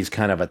 that he's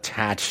kind of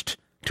attached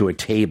to a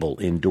table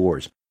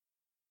indoors.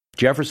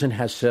 Jefferson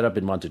has set up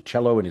in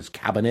Monticello in his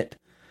cabinet.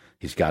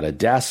 He's got a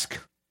desk.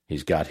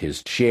 He's got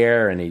his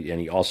chair, and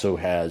he also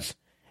has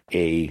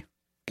a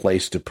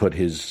place to put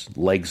his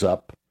legs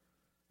up,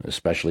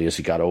 especially as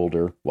he got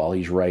older while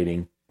he's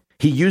writing.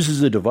 He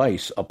uses a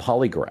device, a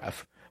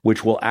polygraph,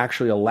 which will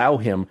actually allow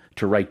him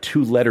to write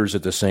 2 letters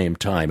at the same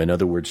time. In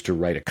other words, to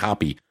write a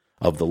copy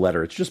of the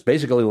letter. It's just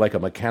basically like a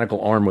mechanical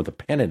arm with a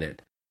pen in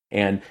it.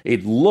 And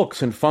it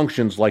looks and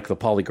functions like the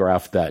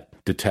polygraph that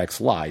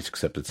detects lies,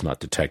 except it's not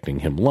detecting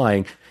him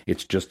lying.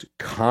 It's just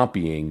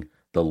copying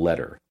the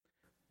letter.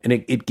 And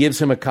it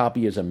gives him a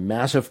copy as a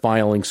massive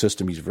filing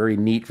system. He's very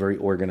neat, very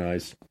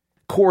organized.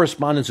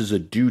 Correspondence is a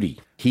duty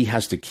he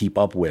has to keep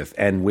up with.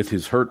 And with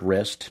his hurt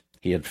wrist,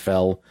 he had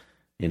fell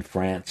in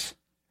France,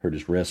 hurt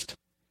his wrist.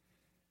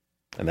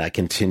 And that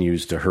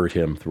continues to hurt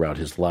him throughout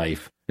his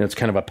life. And it's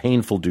kind of a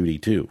painful duty,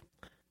 too.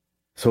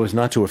 So as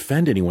not to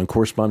offend anyone,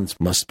 correspondence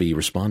must be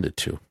responded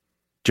to.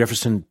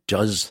 Jefferson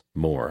does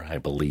more, I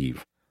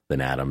believe,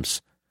 than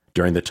Adams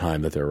during the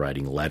time that they're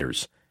writing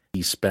letters.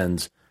 He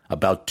spends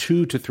about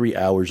 2 to 3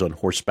 hours on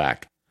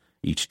horseback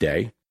each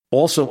day.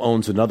 Also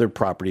owns another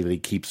property that he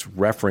keeps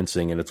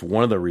referencing, and it's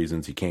one of the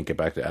reasons he can't get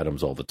back to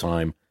Adams all the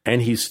time.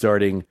 And he's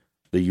starting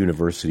the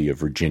University of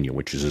Virginia,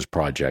 which is his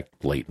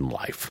project late in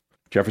life.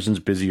 Jefferson's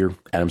busier.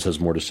 Adams has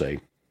more to say.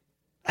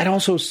 I'd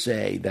also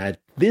say that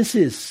this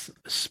is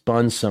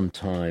spun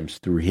sometimes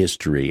through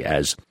history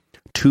as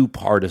 2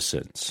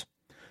 partisans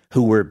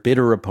who were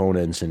bitter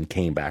opponents and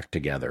came back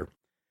together.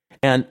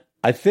 And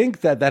I think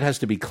that has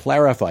to be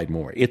clarified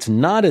more. It's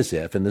not as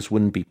if, and this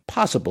wouldn't be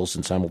possible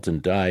since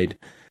Hamilton died,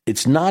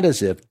 it's not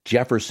as if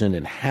Jefferson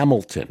and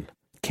Hamilton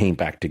came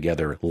back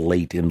together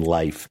late in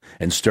life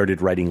and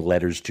started writing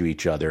letters to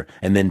each other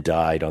and then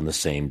died on the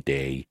same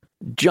day.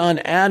 John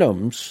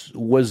Adams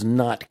was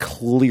not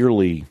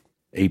clearly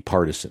a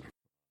partisan.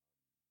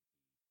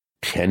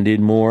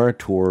 Tended more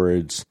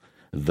towards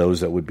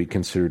those that would be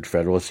considered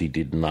Federalists. He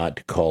did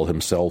not call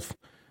himself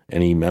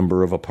any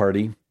member of a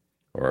party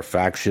or a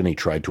faction. He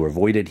tried to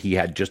avoid it. He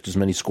had just as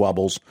many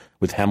squabbles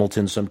with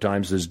Hamilton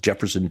sometimes as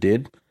Jefferson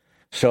did.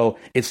 So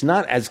it's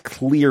not as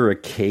clear a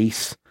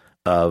case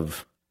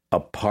of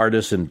a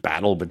partisan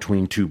battle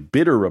between 2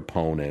 bitter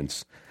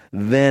opponents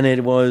than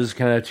it was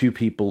kind of 2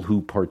 people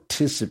who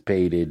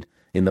participated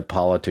in the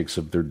politics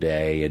of their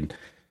day and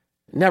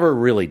never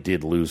really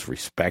did lose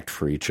respect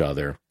for each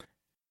other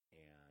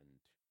and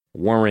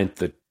weren't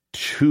the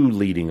 2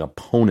 leading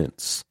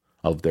opponents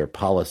of their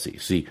policy.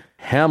 See,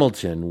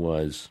 Hamilton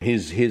was,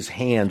 his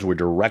hands were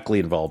directly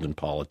involved in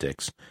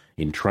politics,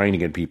 in trying to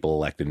get people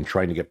elected and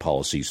trying to get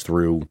policies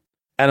through.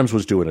 Adams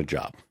was doing a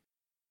job.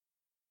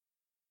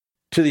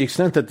 To the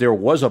extent that there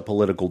was a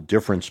political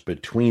difference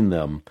between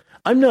them,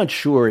 I'm not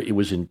sure it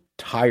was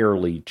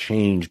entirely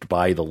changed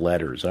by the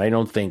letters. I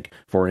don't think,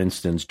 for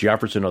instance,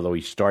 Jefferson, although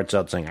he starts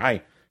out saying,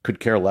 I could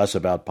care less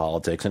about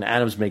politics, and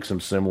Adams makes some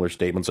similar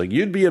statements like,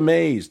 you'd be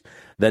amazed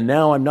that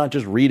now I'm not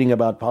just reading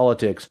about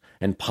politics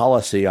and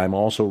policy, I'm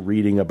also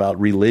reading about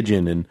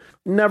religion. And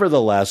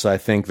nevertheless, I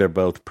think they're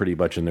both pretty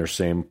much in their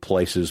same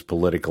places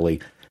politically.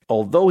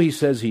 Although he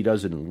says he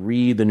doesn't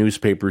read the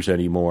newspapers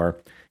anymore,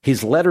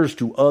 his letters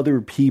to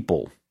other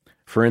people,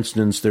 for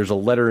instance, there's a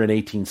letter in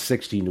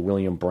 1816 to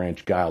William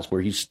Branch Giles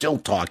where he's still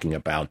talking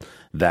about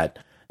that,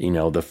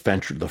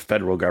 the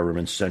federal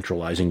government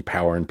centralizing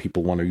power and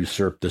people want to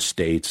usurp the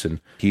states,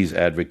 and he's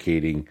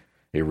advocating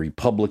a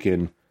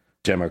Republican,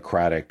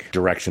 democratic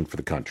direction for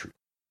the country.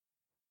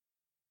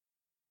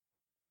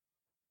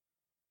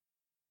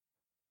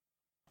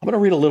 I'm going to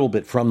read a little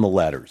bit from the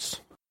letters.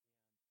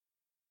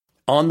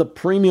 On the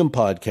premium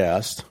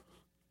podcast,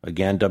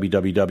 again,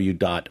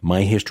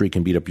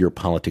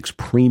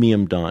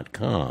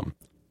 www.myhistorycanbeatupyourpoliticspremium.com,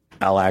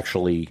 I'll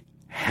actually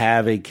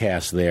have a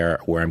cast there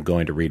where I'm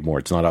going to read more.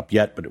 It's not up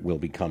yet, but it will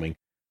be coming,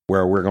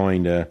 where we're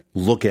going to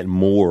look at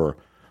more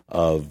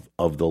of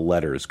the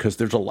letters, because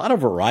there's a lot of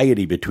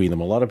variety between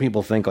them. A lot of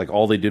people think like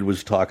all they did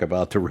was talk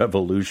about the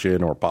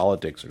revolution or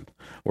politics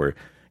or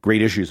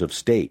great issues of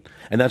state,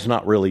 and that's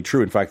not really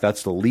true. In fact,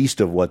 that's the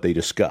least of what they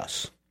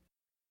discuss.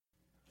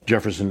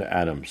 Jefferson to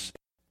Adams.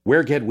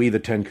 Where get we the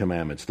 10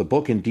 Commandments? The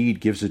book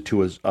indeed gives it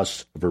to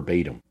us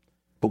verbatim.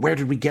 But where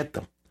did we get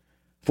them?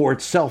 For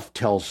itself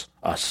tells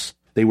us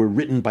they were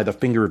written by the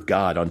finger of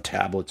God on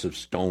tablets of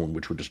stone,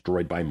 which were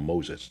destroyed by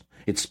Moses.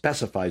 It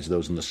specifies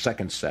those in the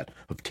second set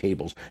of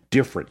tables,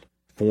 different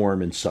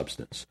form and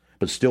substance.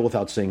 but still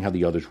without saying how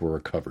the others were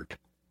recovered.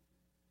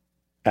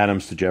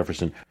 Adams to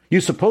Jefferson, you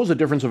suppose a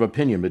difference of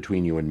opinion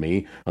between you and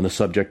me on the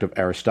subject of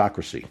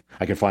aristocracy.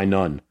 I can find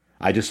none.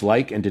 I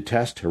dislike and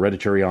detest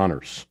hereditary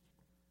honors.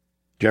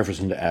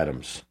 Jefferson to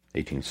Adams,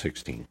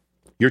 1816.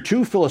 Your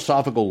 2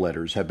 philosophical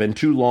letters have been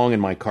too long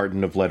in my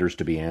carton of letters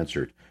to be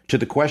answered. To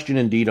the question,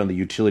 indeed, on the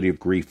utility of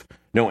grief,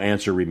 no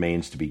answer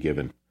remains to be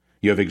given.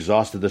 You have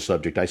exhausted the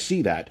subject. I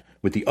see that,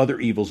 with the other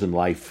evils in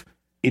life,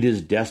 it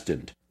is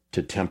destined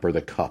to temper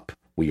the cup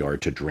we are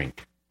to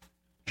drink.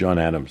 John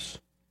Adams.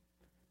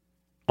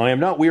 I am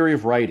not weary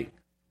of writing.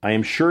 I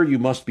am sure you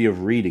must be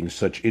of reading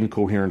such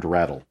incoherent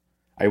rattle.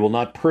 I will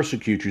not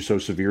persecute you so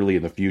severely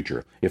in the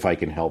future, if I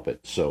can help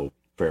it, so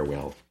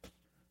farewell.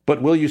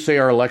 But will you say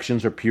our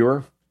elections are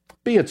pure?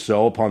 Be it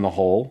so, upon the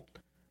whole.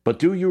 But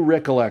do you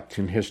recollect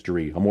in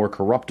history a more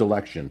corrupt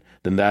election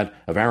than that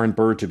of Aaron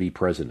Burr to be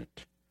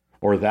president,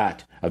 or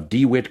that of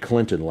DeWitt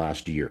Clinton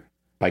last year?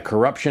 By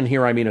corruption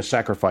here I mean a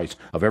sacrifice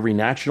of every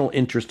national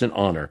interest and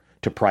honor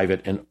to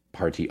private and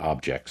party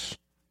objects.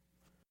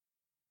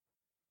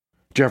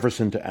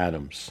 Jefferson to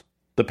Adams.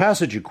 The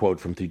passage you quote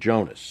from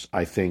Theogonus,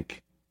 I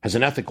think, has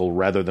an ethical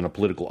rather than a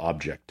political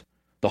object.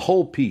 The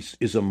whole piece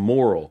is a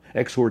moral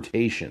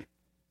exhortation.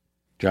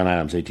 John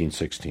Adams,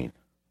 1816.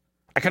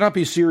 I cannot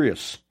be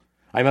serious.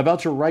 I am about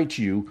to write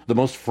to you the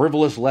most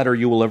frivolous letter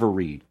you will ever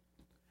read.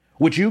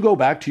 Would you go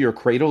back to your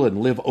cradle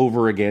and live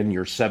over again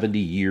your 70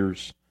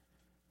 years?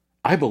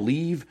 I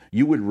believe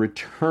you would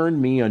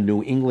return me a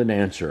New England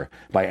answer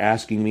by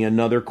asking me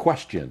another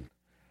question.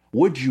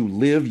 Would you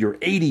live your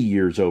 80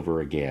 years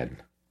over again?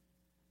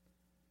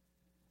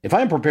 If I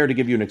am prepared to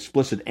give you an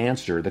explicit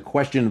answer, the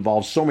question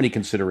involves so many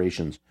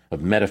considerations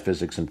of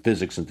metaphysics and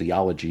physics and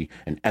theology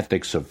and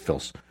ethics, of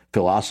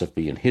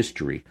philosophy and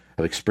history,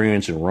 of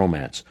experience and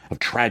romance, of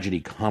tragedy,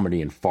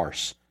 comedy, and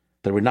farce,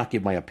 that I would not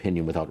give my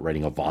opinion without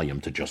writing a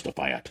volume to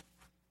justify it.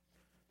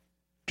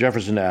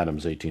 Jefferson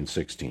Adams,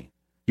 1816.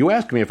 You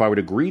ask me if I would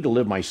agree to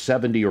live my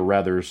 70 or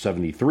rather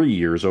 73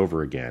 years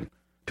over again,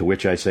 to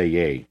which I say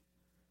yea.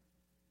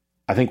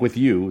 I think with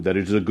you that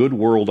it is a good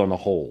world on the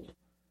whole,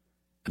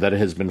 that it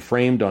has been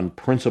framed on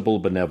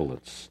principled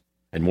benevolence,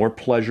 and more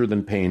pleasure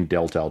than pain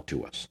dealt out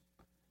to us.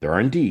 There are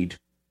indeed,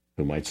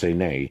 who might say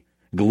nay,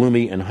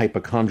 gloomy and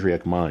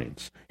hypochondriac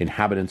minds,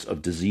 inhabitants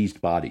of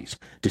diseased bodies,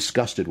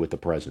 disgusted with the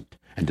present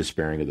and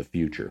despairing of the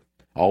future,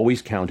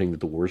 always counting that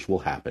the worst will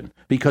happen,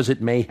 because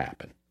it may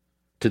happen.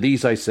 To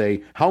these I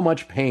say, how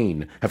much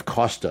pain have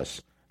cost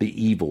us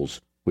the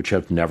evils which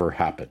have never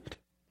happened?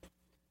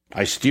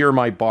 I steer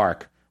my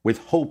bark with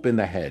hope in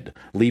the head,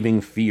 leaving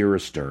fear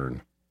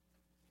astern.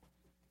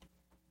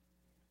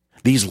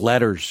 These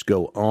letters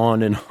go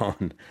on and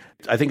on.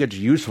 I think it's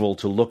useful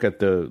to look at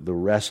the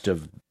rest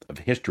of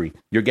history.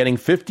 You're getting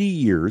 50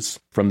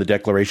 years from the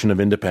Declaration of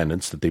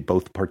Independence that they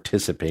both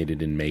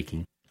participated in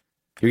making.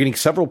 You're getting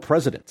several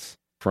presidents,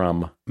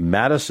 from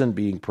Madison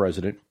being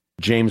president,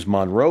 James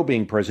Monroe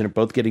being president,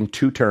 both getting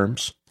 2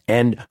 terms,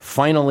 and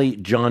finally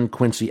John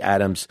Quincy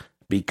Adams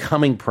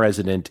becoming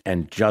president,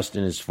 and just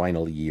in his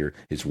final year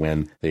is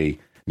when they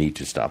need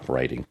to stop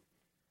writing.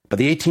 By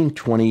the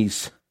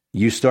 1820s,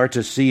 you start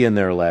to see in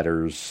their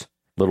letters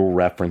little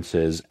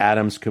references,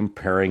 Adams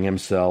comparing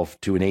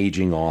himself to an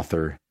aging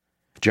author.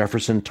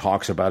 Jefferson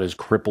talks about his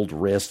crippled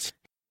wrists.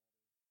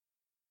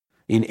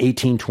 In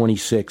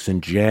 1826,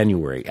 in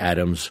January,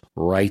 Adams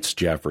writes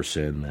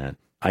Jefferson that,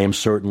 I am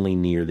certainly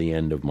near the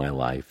end of my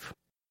life.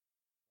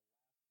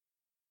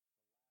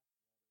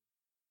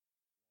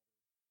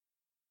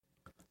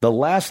 The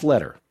last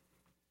letter,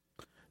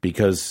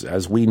 because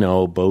as we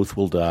know, both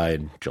will die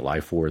on July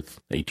 4th,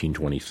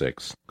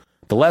 1826.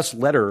 The last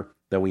letter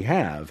that we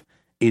have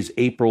is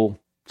April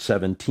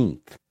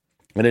 17th,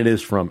 and it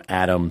is from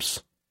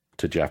Adams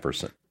to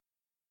Jefferson,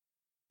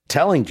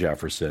 telling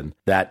Jefferson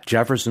that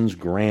Jefferson's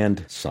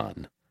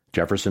grandson,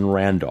 Jefferson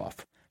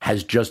Randolph,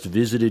 has just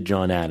visited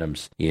John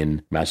Adams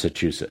in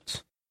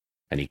Massachusetts,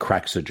 and he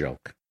cracks a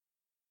joke.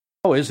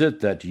 How is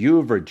it that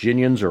you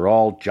Virginians are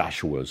all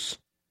Joshuas?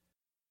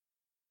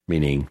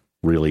 Meaning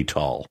really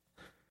tall.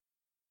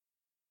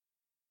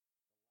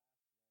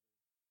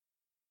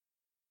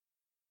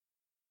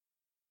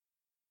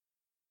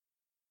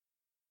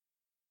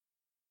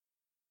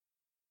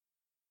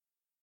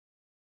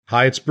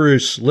 Hi, it's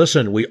Bruce.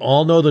 Listen, we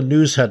all know the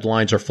news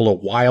headlines are full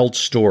of wild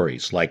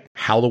stories, like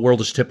how the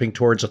world is tipping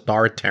towards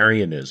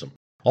authoritarianism,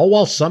 all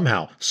while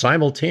somehow,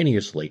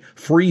 simultaneously,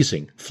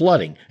 freezing,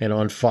 flooding, and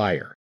on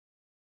fire.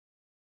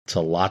 It's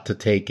a lot to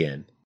take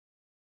in.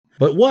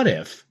 But what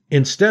if,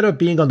 instead of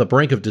being on the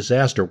brink of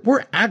disaster,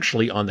 we're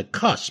actually on the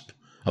cusp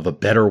of a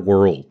better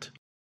world?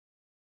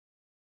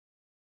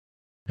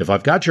 If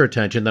I've got your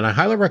attention, then I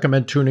highly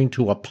recommend tuning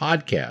to a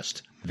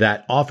podcast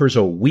that offers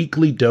a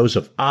weekly dose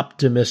of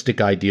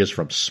optimistic ideas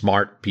from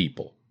smart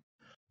people.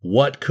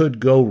 What Could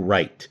Go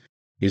Right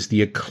is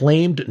the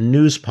acclaimed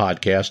news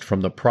podcast from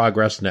the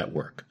Progress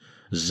Network.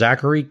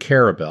 Zachary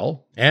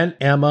Karabell and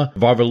Emma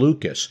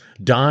Varvaloucas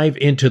dive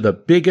into the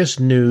biggest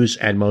news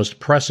and most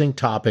pressing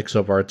topics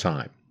of our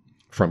time,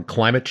 from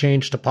climate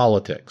change to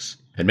politics,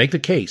 and make the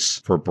case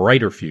for a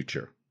brighter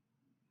future.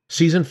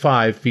 Season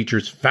 5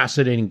 features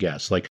fascinating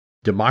guests like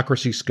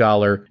democracy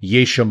scholar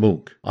Yesha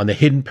Mounk on the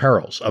hidden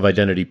perils of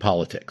identity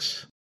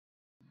politics,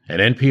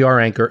 and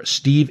NPR anchor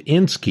Steve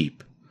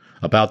Inskeep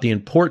about the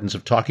importance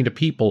of talking to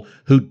people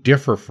who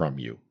differ from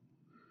you,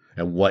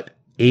 and what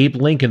Abe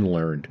Lincoln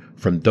learned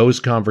from those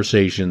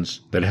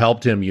conversations that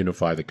helped him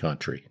unify the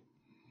country.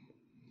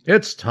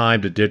 It's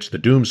time to ditch the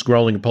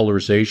doom-scrolling and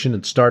polarization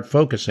and start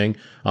focusing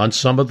on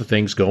some of the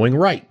things going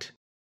right.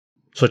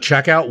 So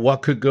check out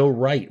What Could Go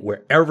Right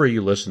wherever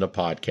you listen to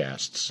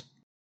podcasts.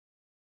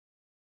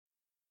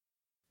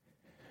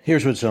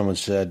 Here's what someone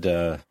said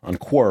on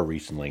Quora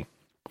recently.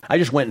 I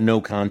just went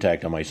no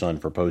contact on my son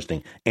for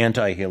posting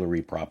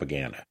anti-Hillary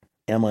propaganda.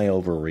 Am I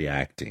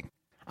overreacting?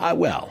 I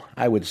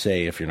would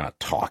say if you're not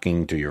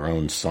talking to your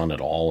own son at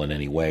all in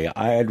any way,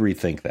 I'd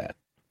rethink that.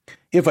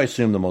 If I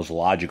assume the most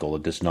logical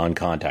that this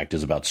non-contact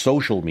is about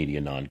social media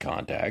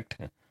non-contact,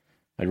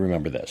 I'd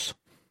remember this.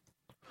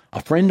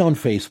 A friend on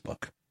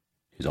Facebook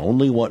is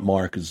only what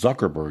Mark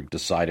Zuckerberg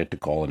decided to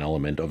call an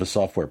element of a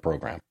software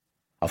program.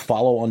 A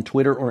follow on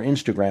Twitter or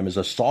Instagram is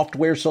a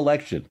software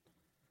selection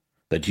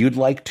that you'd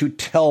like to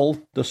tell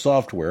the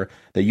software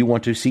that you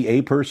want to see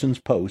a person's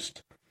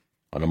post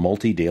on a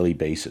multi-daily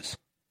basis.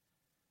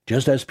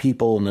 Just as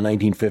people in the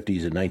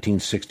 1950s and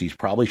 1960s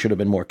probably should have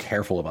been more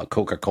careful about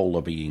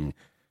Coca-Cola being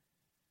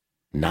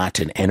not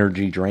an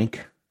energy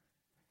drink,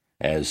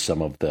 as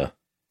some of the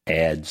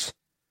ads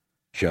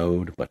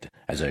showed, but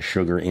as a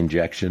sugar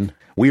injection.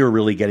 We are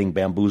really getting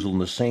bamboozled in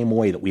the same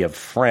way that we have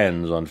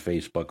friends on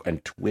Facebook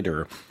and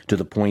Twitter, to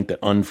the point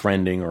that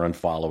unfriending or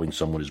unfollowing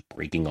someone is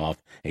breaking off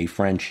a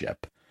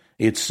friendship.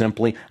 It's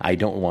simply, I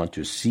don't want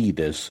to see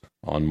this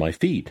on my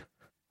feed.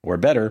 Or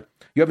better,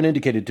 you haven't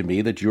indicated to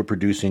me that you're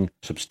producing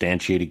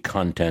substantiated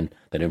content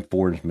that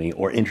informs me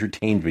or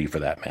entertains me for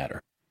that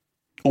matter.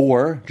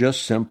 Or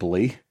just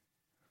simply,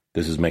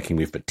 this is making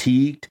me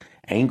fatigued,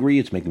 angry.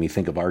 It's making me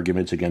think of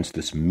arguments against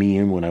this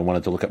meme when I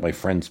wanted to look at my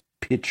friends'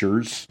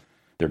 pictures,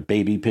 their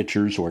baby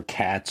pictures or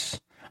cats.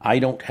 I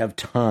don't have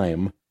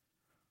time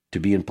to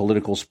be in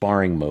political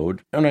sparring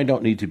mode, and I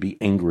don't need to be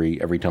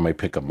angry every time I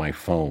pick up my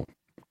phone.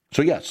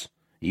 So yes,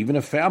 even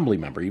a family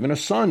member, even a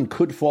son,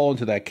 could fall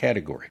into that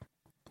category.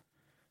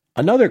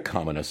 Another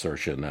common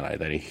assertion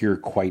that I hear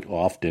quite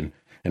often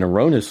and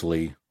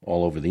erroneously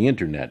all over the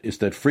internet is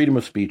that freedom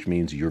of speech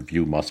means your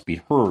view must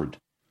be heard.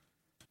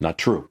 Not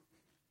true.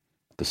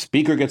 The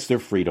speaker gets their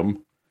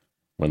freedom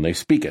when they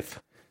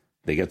speaketh.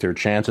 They get their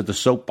chance at the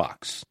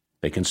soapbox.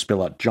 They can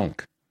spill out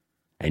junk.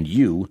 And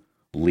you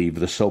leave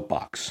the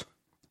soapbox.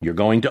 You're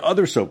going to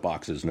other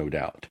soapboxes, no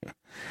doubt.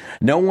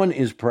 No one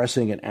is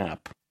pressing an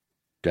app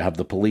to have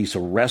the police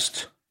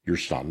arrest your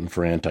son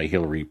for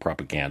anti-Hillary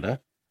propaganda.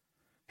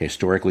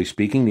 Historically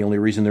speaking, the only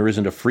reason there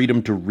isn't a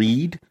freedom to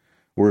read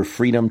or a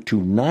freedom to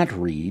not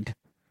read,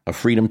 a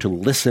freedom to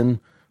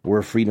listen or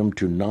a freedom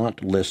to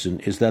not listen,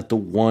 is that the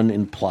one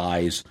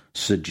implies,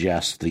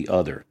 suggests the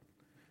other.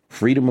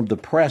 Freedom of the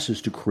press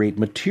is to create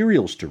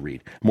materials to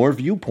read, more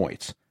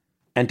viewpoints,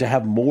 and to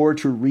have more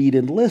to read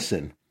and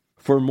listen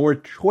for more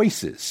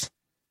choices.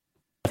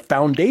 The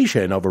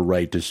foundation of a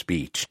right to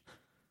speech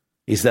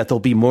is that there'll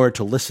be more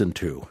to listen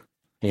to,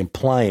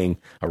 implying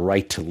a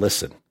right to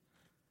listen.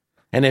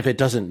 And if it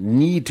doesn't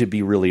need to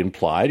be really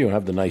implied, you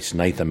have the nice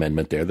Ninth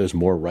Amendment there. There's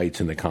more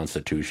rights in the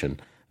Constitution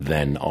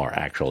than are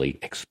actually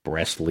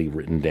expressly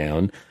written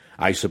down.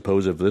 I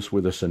suppose if this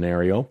were the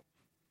scenario,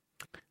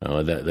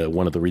 that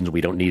one of the reasons we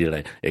don't need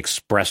an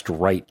expressed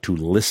right to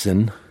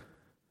listen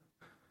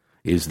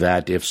is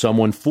that if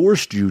someone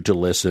forced you to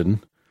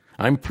listen,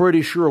 I'm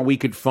pretty sure we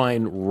could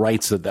find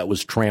rights that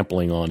was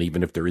trampling on,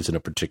 even if there isn't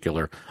a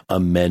particular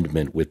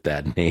amendment with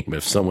that name.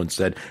 If someone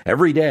said,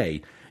 every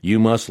day you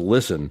must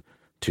listen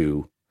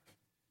to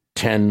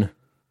 10,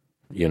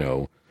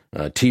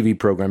 TV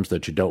programs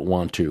that you don't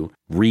want to,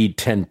 read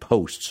 10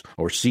 posts,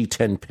 or see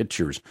 10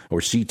 pictures,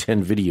 or see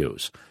 10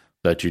 videos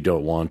that you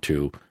don't want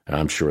to,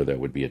 I'm sure that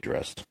would be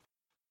addressed.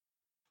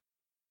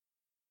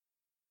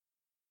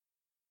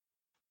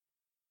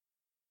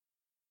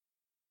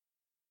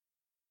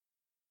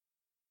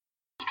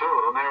 Two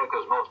of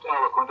America's most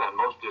eloquent and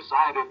most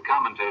decided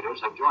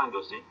commentators have joined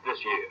us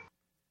this year.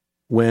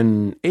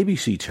 When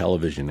ABC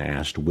Television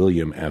asked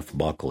William F.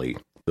 Buckley,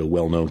 the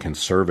well-known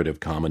conservative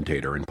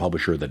commentator and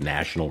publisher of the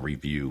National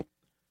Review,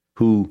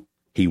 who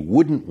he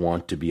wouldn't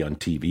want to be on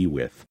TV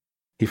with,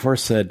 he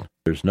first said,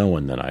 "There's no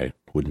one that I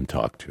wouldn't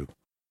talk to."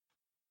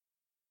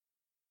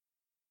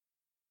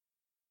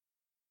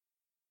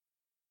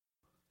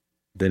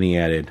 Then he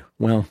added,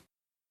 well,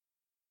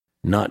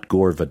 not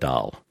Gore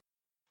Vidal.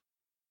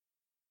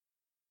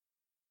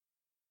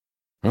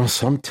 Well,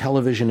 some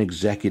television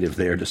executive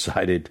there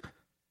decided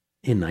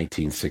in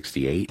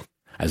 1968,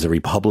 as the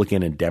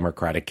Republican and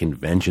Democratic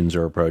conventions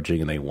are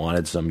approaching and they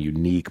wanted some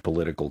unique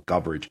political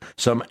coverage,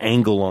 some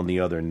angle on the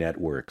other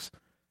networks,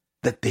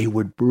 that they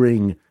would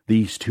bring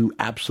these two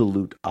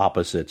absolute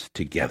opposites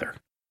together.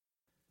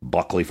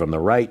 Buckley from the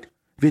right,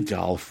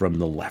 Vidal from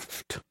the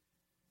left.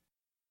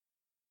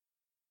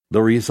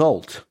 The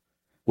result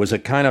was a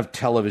kind of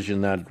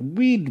television that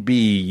we'd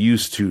be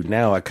used to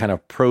now, a kind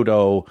of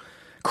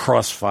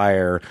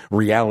proto-Crossfire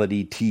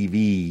reality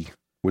TV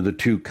where the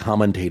two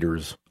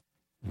commentators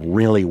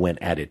really went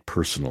at it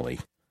personally.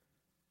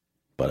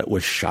 But it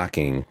was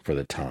shocking for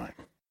the time.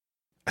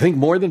 I think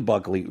more than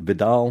Buckley,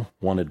 Vidal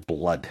wanted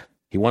blood.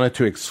 He wanted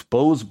to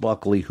expose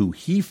Buckley, who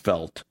he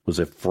felt was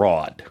a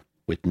fraud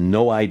with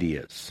no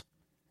ideas.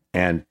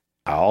 And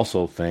I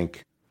also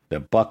think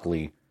that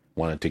Buckley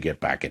wanted to get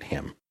back at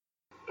him.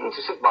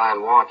 To sit by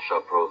and watch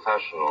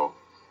professional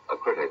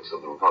critics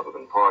of the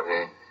Republican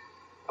Party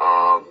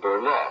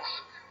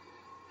burlesque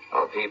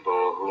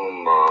people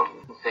whom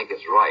think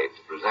it's right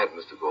to present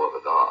Mr. Gore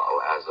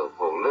Vidal as a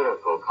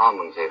political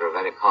commentator of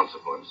any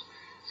consequence,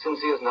 since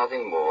he is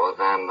nothing more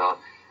than a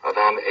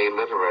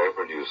literary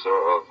producer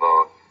of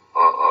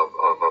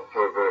a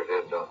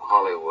perverted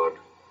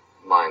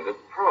Hollywood-minded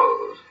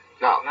prose.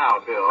 Now,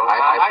 Bill,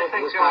 I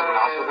think this might be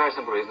for the very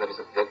simple reason that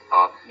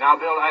now,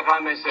 Bill, if I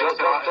may say,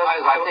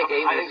 I think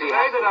ABC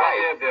has the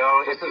right.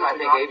 Bill, just as I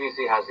think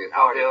ABC has the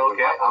authority. Bill,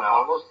 I'm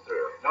almost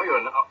through. No,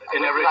 you're not.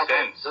 In every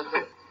sense.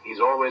 He's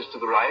always to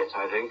the right,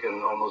 I think,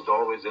 and almost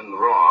always in the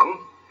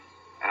wrong.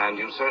 And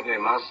you certainly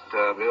must,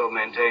 Bill,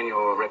 maintain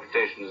your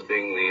reputation as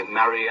being the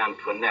Marie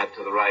Antoinette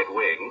to the right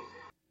wing.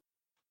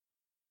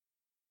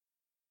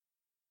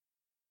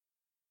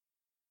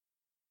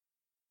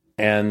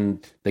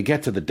 And they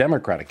get to the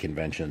Democratic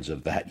conventions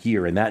of that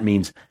year, and that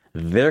means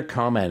they're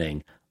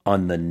commenting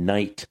on the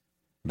night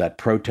that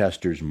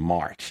protesters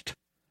marched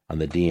on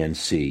the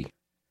DNC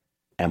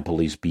and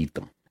police beat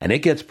them. And it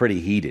gets pretty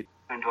heated.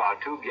 To our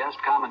two guest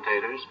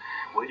commentators,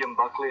 William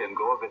Buckley and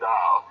Gore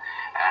Vidal,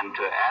 and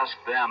to ask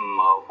them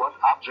what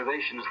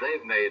observations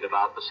they've made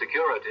about the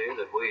security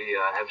that we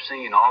have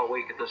seen all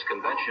week at this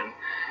convention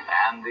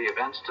and the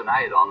events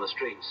tonight on the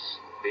streets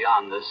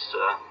beyond this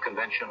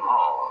convention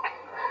hall.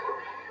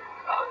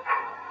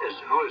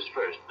 Who is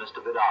first?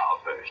 Mr. Vidal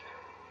first.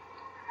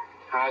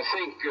 I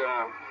think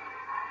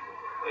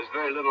there's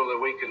very little that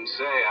we can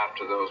say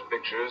after those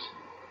pictures.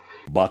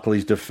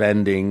 Buckley's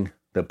defending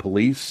the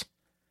police,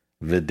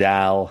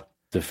 Vidal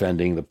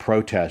defending the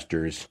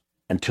protesters,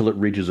 until it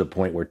reaches a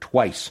point where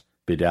twice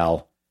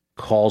Vidal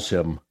calls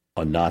him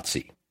a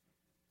Nazi.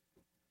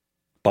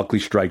 Buckley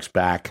strikes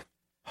back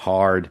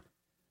hard,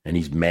 and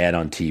he's mad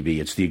on TV.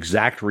 It's the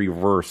exact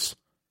reverse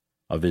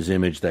of his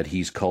image that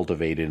he's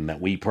cultivated and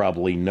that we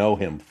probably know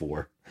him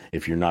for,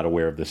 if you're not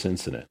aware of this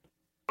incident.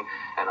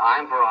 And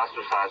I'm for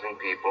ostracizing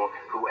people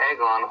who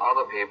egg on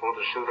other people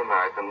to shoot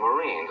American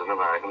Marines and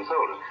American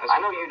soldiers.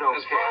 I know you don't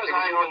care. As far as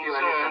I'm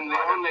concerned,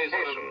 the only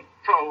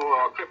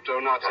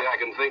pro-crypto-Nazi I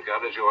can think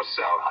of is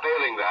yourself.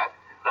 Failing that,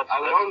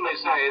 I would only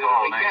say that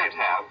we can't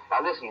have...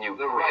 Now listen, you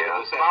the right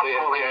of stop assembly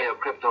calling me a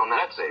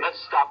crypto-Nazi. Let's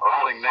stop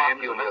calling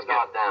names. You in this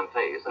goddamn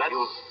face, and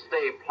you'll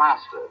stay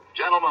plastered.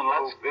 Gentlemen,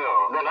 let's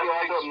go. Let the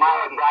author of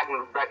Myron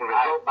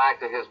Breckenridge go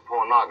back to his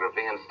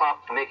pornography and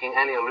stop making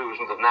any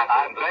illusions of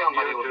Nazism to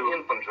somebody who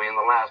was infantry in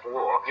the last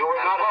war. You were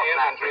not in the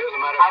infantry, as a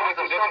matter of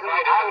fact, and didn't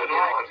fight in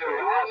the infantry.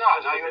 You were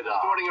not. Now you're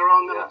distorting your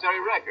own military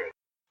record.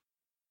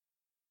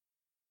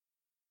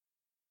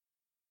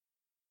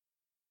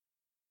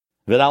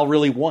 Vidal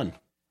really won.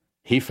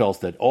 He felt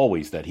that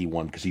he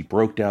won because he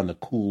broke down the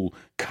cool,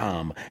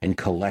 calm, and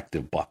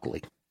collective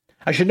Buckley.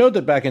 I should note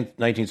that back in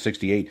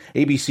 1968,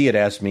 ABC had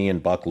asked me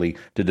and Buckley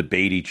to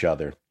debate each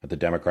other at the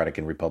Democratic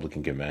and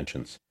Republican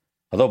conventions.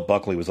 Although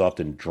Buckley was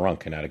often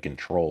drunk and out of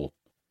control,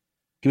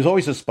 he was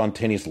always a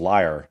spontaneous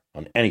liar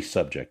on any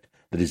subject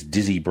that his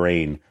dizzy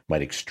brain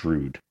might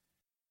extrude.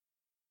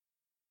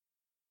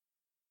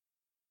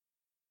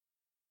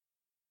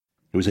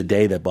 It was a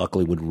day that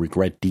Buckley would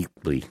regret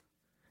deeply.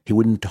 He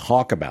wouldn't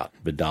talk about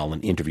Vidal in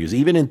interviews.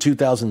 Even in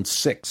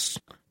 2006,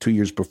 2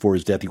 years before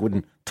his death, he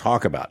wouldn't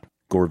talk about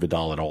Gore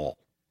Vidal at all.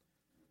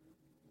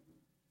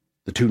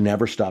 The two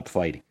never stopped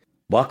fighting.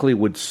 Buckley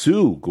would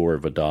sue Gore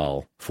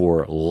Vidal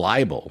for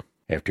libel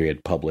after he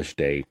had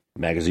published a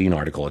magazine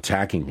article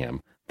attacking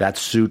him. That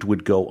suit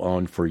would go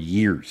on for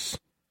years.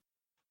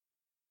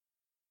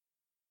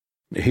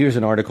 Here's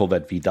an article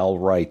that Vidal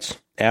writes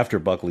after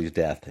Buckley's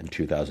death in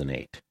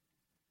 2008.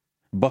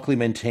 Buckley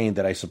maintained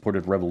that I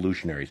supported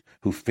revolutionaries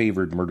who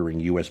favored murdering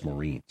U.S.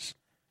 Marines.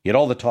 Yet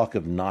all the talk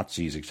of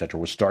Nazis, etc.,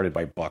 was started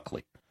by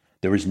Buckley.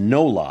 There is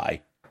no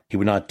lie he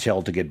would not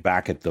tell to get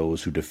back at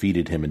those who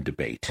defeated him in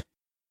debate.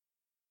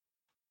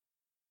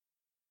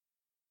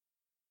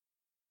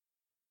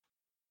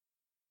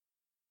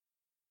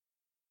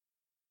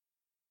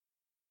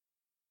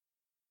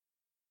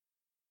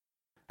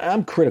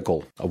 I'm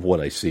critical of what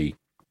I see,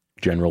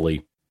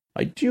 generally.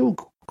 I do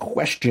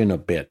question a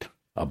bit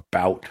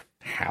about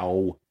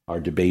how our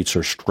debates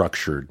are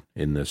structured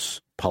in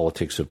this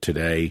politics of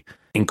today.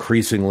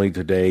 Increasingly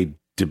today,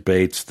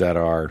 debates that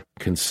are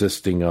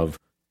consisting of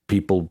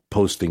people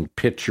posting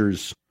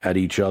pictures at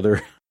each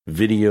other,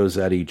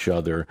 videos at each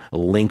other,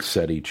 links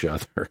at each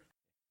other.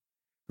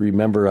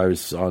 Remember, I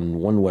was on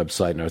one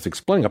website and I was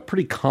explaining a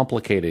pretty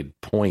complicated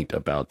point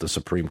about the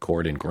Supreme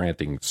Court in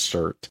granting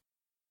cert.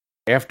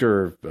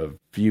 After a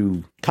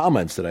few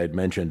comments that I had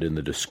mentioned in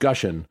the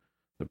discussion,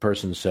 The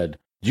person said,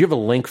 "Do you have a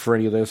link for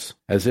any of this?"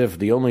 As if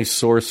the only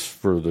source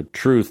for the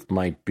truth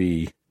might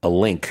be a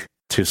link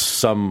to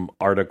some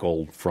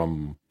article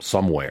from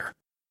somewhere.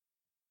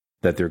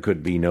 That there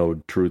could be no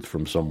truth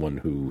from someone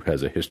who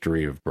has a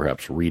history of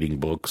perhaps reading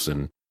books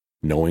and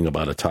knowing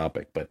about a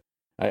topic. But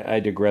I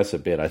digress a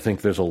bit. I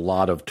think there's a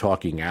lot of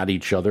talking at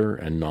each other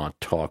and not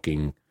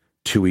talking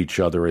to each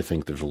other. I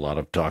think there's a lot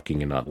of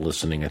talking and not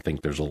listening. I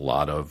think there's a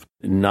lot of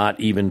not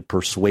even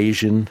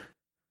persuasion,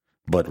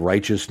 but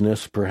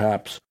righteousness,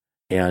 perhaps,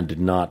 and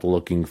not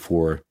looking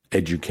for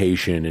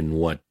education in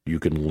what you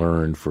can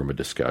learn from a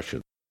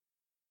discussion.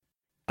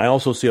 I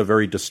also see a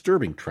very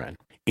disturbing trend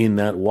in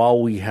that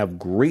while we have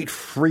great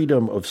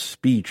freedom of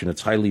speech and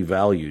it's highly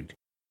valued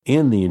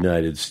in the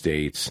United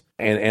States,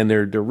 and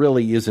there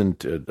really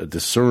isn't a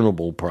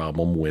discernible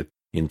problem with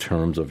in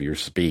terms of your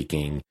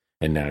speaking,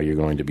 and now you're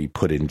going to be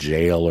put in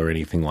jail or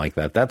anything like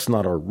that. That's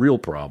not our real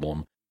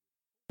problem.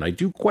 And I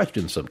do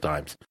question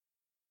sometimes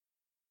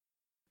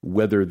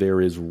whether there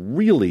is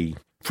really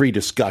free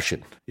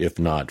discussion, if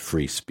not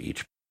free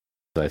speech.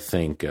 I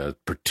think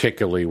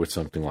particularly with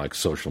something like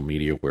social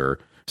media where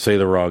say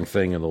the wrong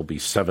thing and there'll be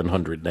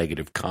 700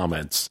 negative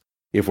comments.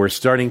 If we're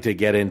starting to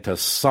get into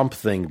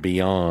something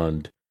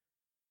beyond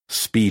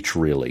speech,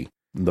 really,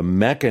 the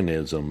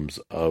mechanisms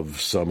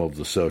of some of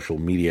the social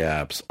media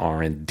apps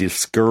are in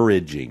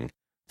discouraging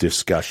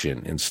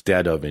discussion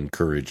instead of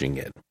encouraging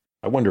it.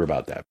 I wonder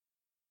about that.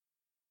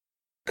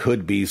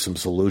 Could be some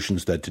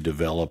solutions that to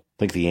develop. I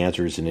think the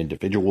answer is in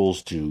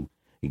individuals to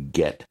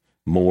get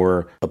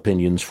more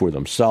opinions for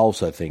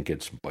themselves. I think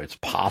it's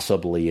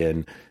possibly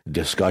in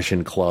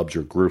discussion clubs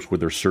or groups where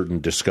there's certain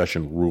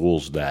discussion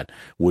rules that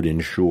would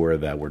ensure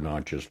that we're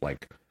not just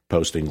like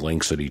posting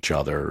links at each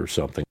other or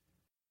something.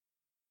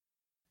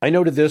 I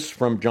noted this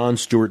from John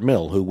Stuart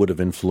Mill, who would have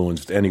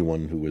influenced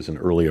anyone who was an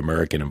early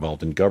American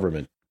involved in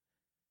government.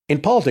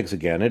 In politics,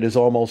 again, it is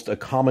almost a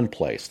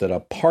commonplace that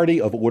a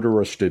party of order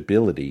or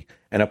stability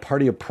and a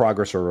party of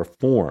progress or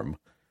reform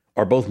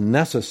are both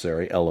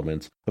necessary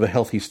elements of a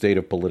healthy state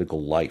of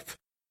political life,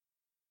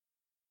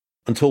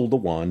 until the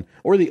one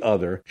or the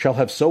other shall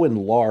have so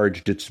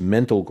enlarged its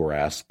mental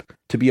grasp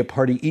to be a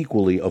party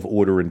equally of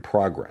order and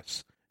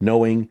progress,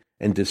 knowing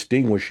and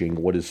distinguishing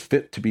what is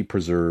fit to be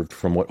preserved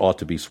from what ought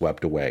to be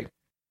swept away.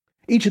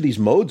 Each of these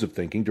modes of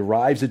thinking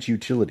derives its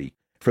utility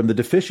from the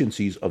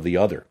deficiencies of the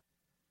other,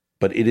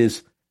 but it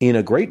is, in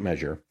a great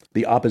measure,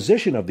 the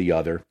opposition of the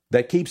other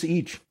that keeps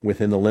each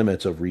within the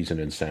limits of reason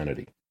and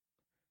sanity.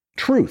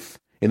 Truth,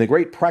 in the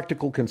great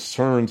practical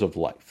concerns of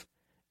life,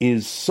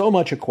 is so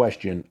much a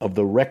question of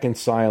the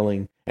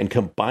reconciling and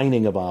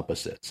combining of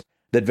opposites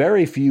that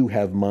very few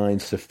have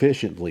minds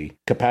sufficiently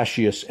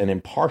capacious and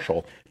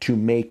impartial to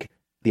make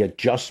the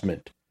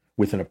adjustment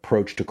with an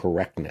approach to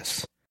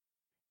correctness.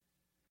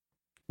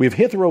 We have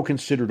hitherto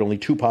considered only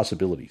two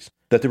possibilities,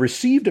 that the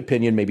received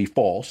opinion may be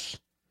false,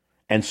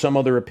 and some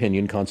other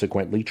opinion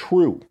consequently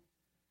true,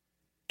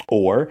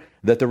 or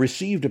that the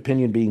received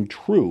opinion being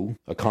true,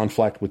 a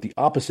conflict with the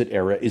opposite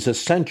error is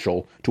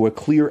essential to a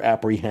clear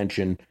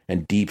apprehension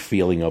and deep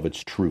feeling of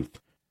its truth.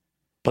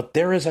 But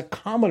there is a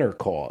commoner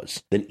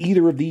cause than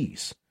either of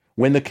these,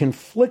 when the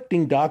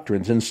conflicting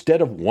doctrines,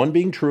 instead of one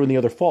being true and the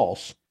other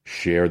false,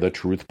 share the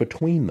truth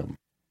between them.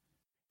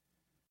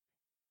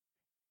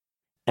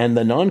 And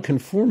the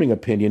non-conforming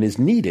opinion is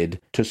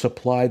needed to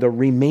supply the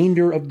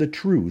remainder of the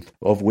truth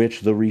of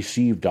which the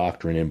received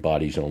doctrine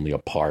embodies only a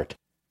part.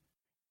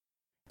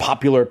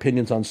 Popular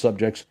opinions on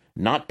subjects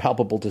not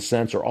palpable to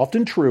sense are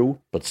often true,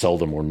 but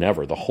seldom or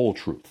never the whole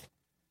truth.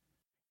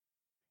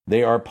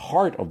 They are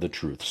part of the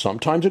truth,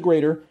 sometimes a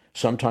greater,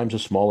 sometimes a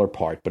smaller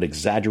part, but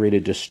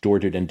exaggerated,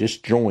 distorted, and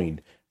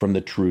disjoined from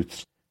the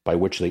truths by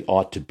which they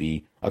ought to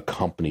be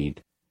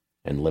accompanied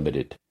and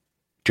limited.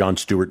 John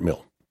Stuart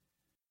Mill.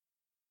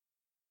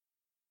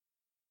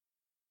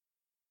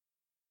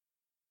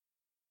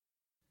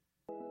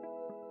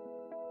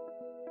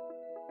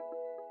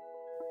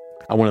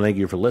 I want to thank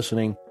you for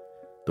listening.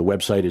 The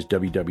website is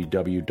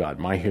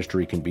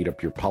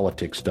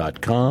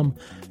www.myhistorycanbeatupyourpolitics.com.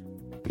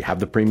 You have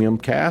the premium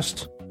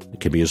cast. It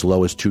can be as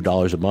low as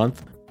 $2 a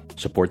month.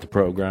 Support the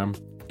program.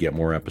 Get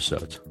more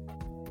episodes.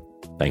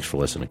 Thanks for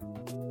listening.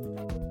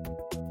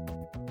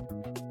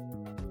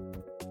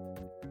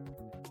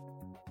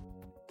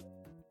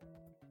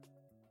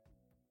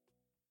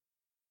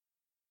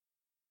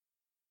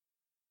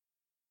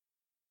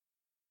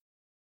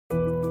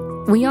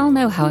 We all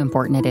know how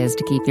important it is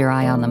to keep your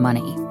eye on the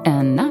money,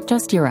 and not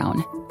just your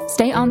own.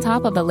 Stay on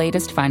top of the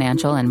latest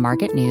financial and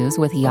market news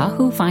with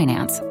Yahoo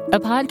Finance, a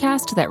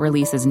podcast that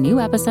releases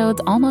new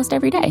episodes almost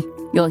every day.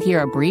 You'll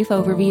hear a brief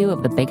overview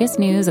of the biggest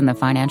news in the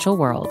financial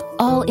world,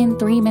 all in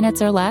 3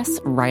 minutes or less,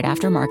 right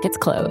after markets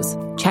close.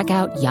 Check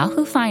out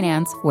Yahoo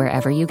Finance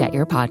wherever you get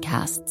your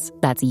podcasts.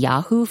 That's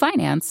Yahoo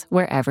Finance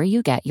wherever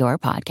you get your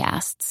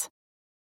podcasts.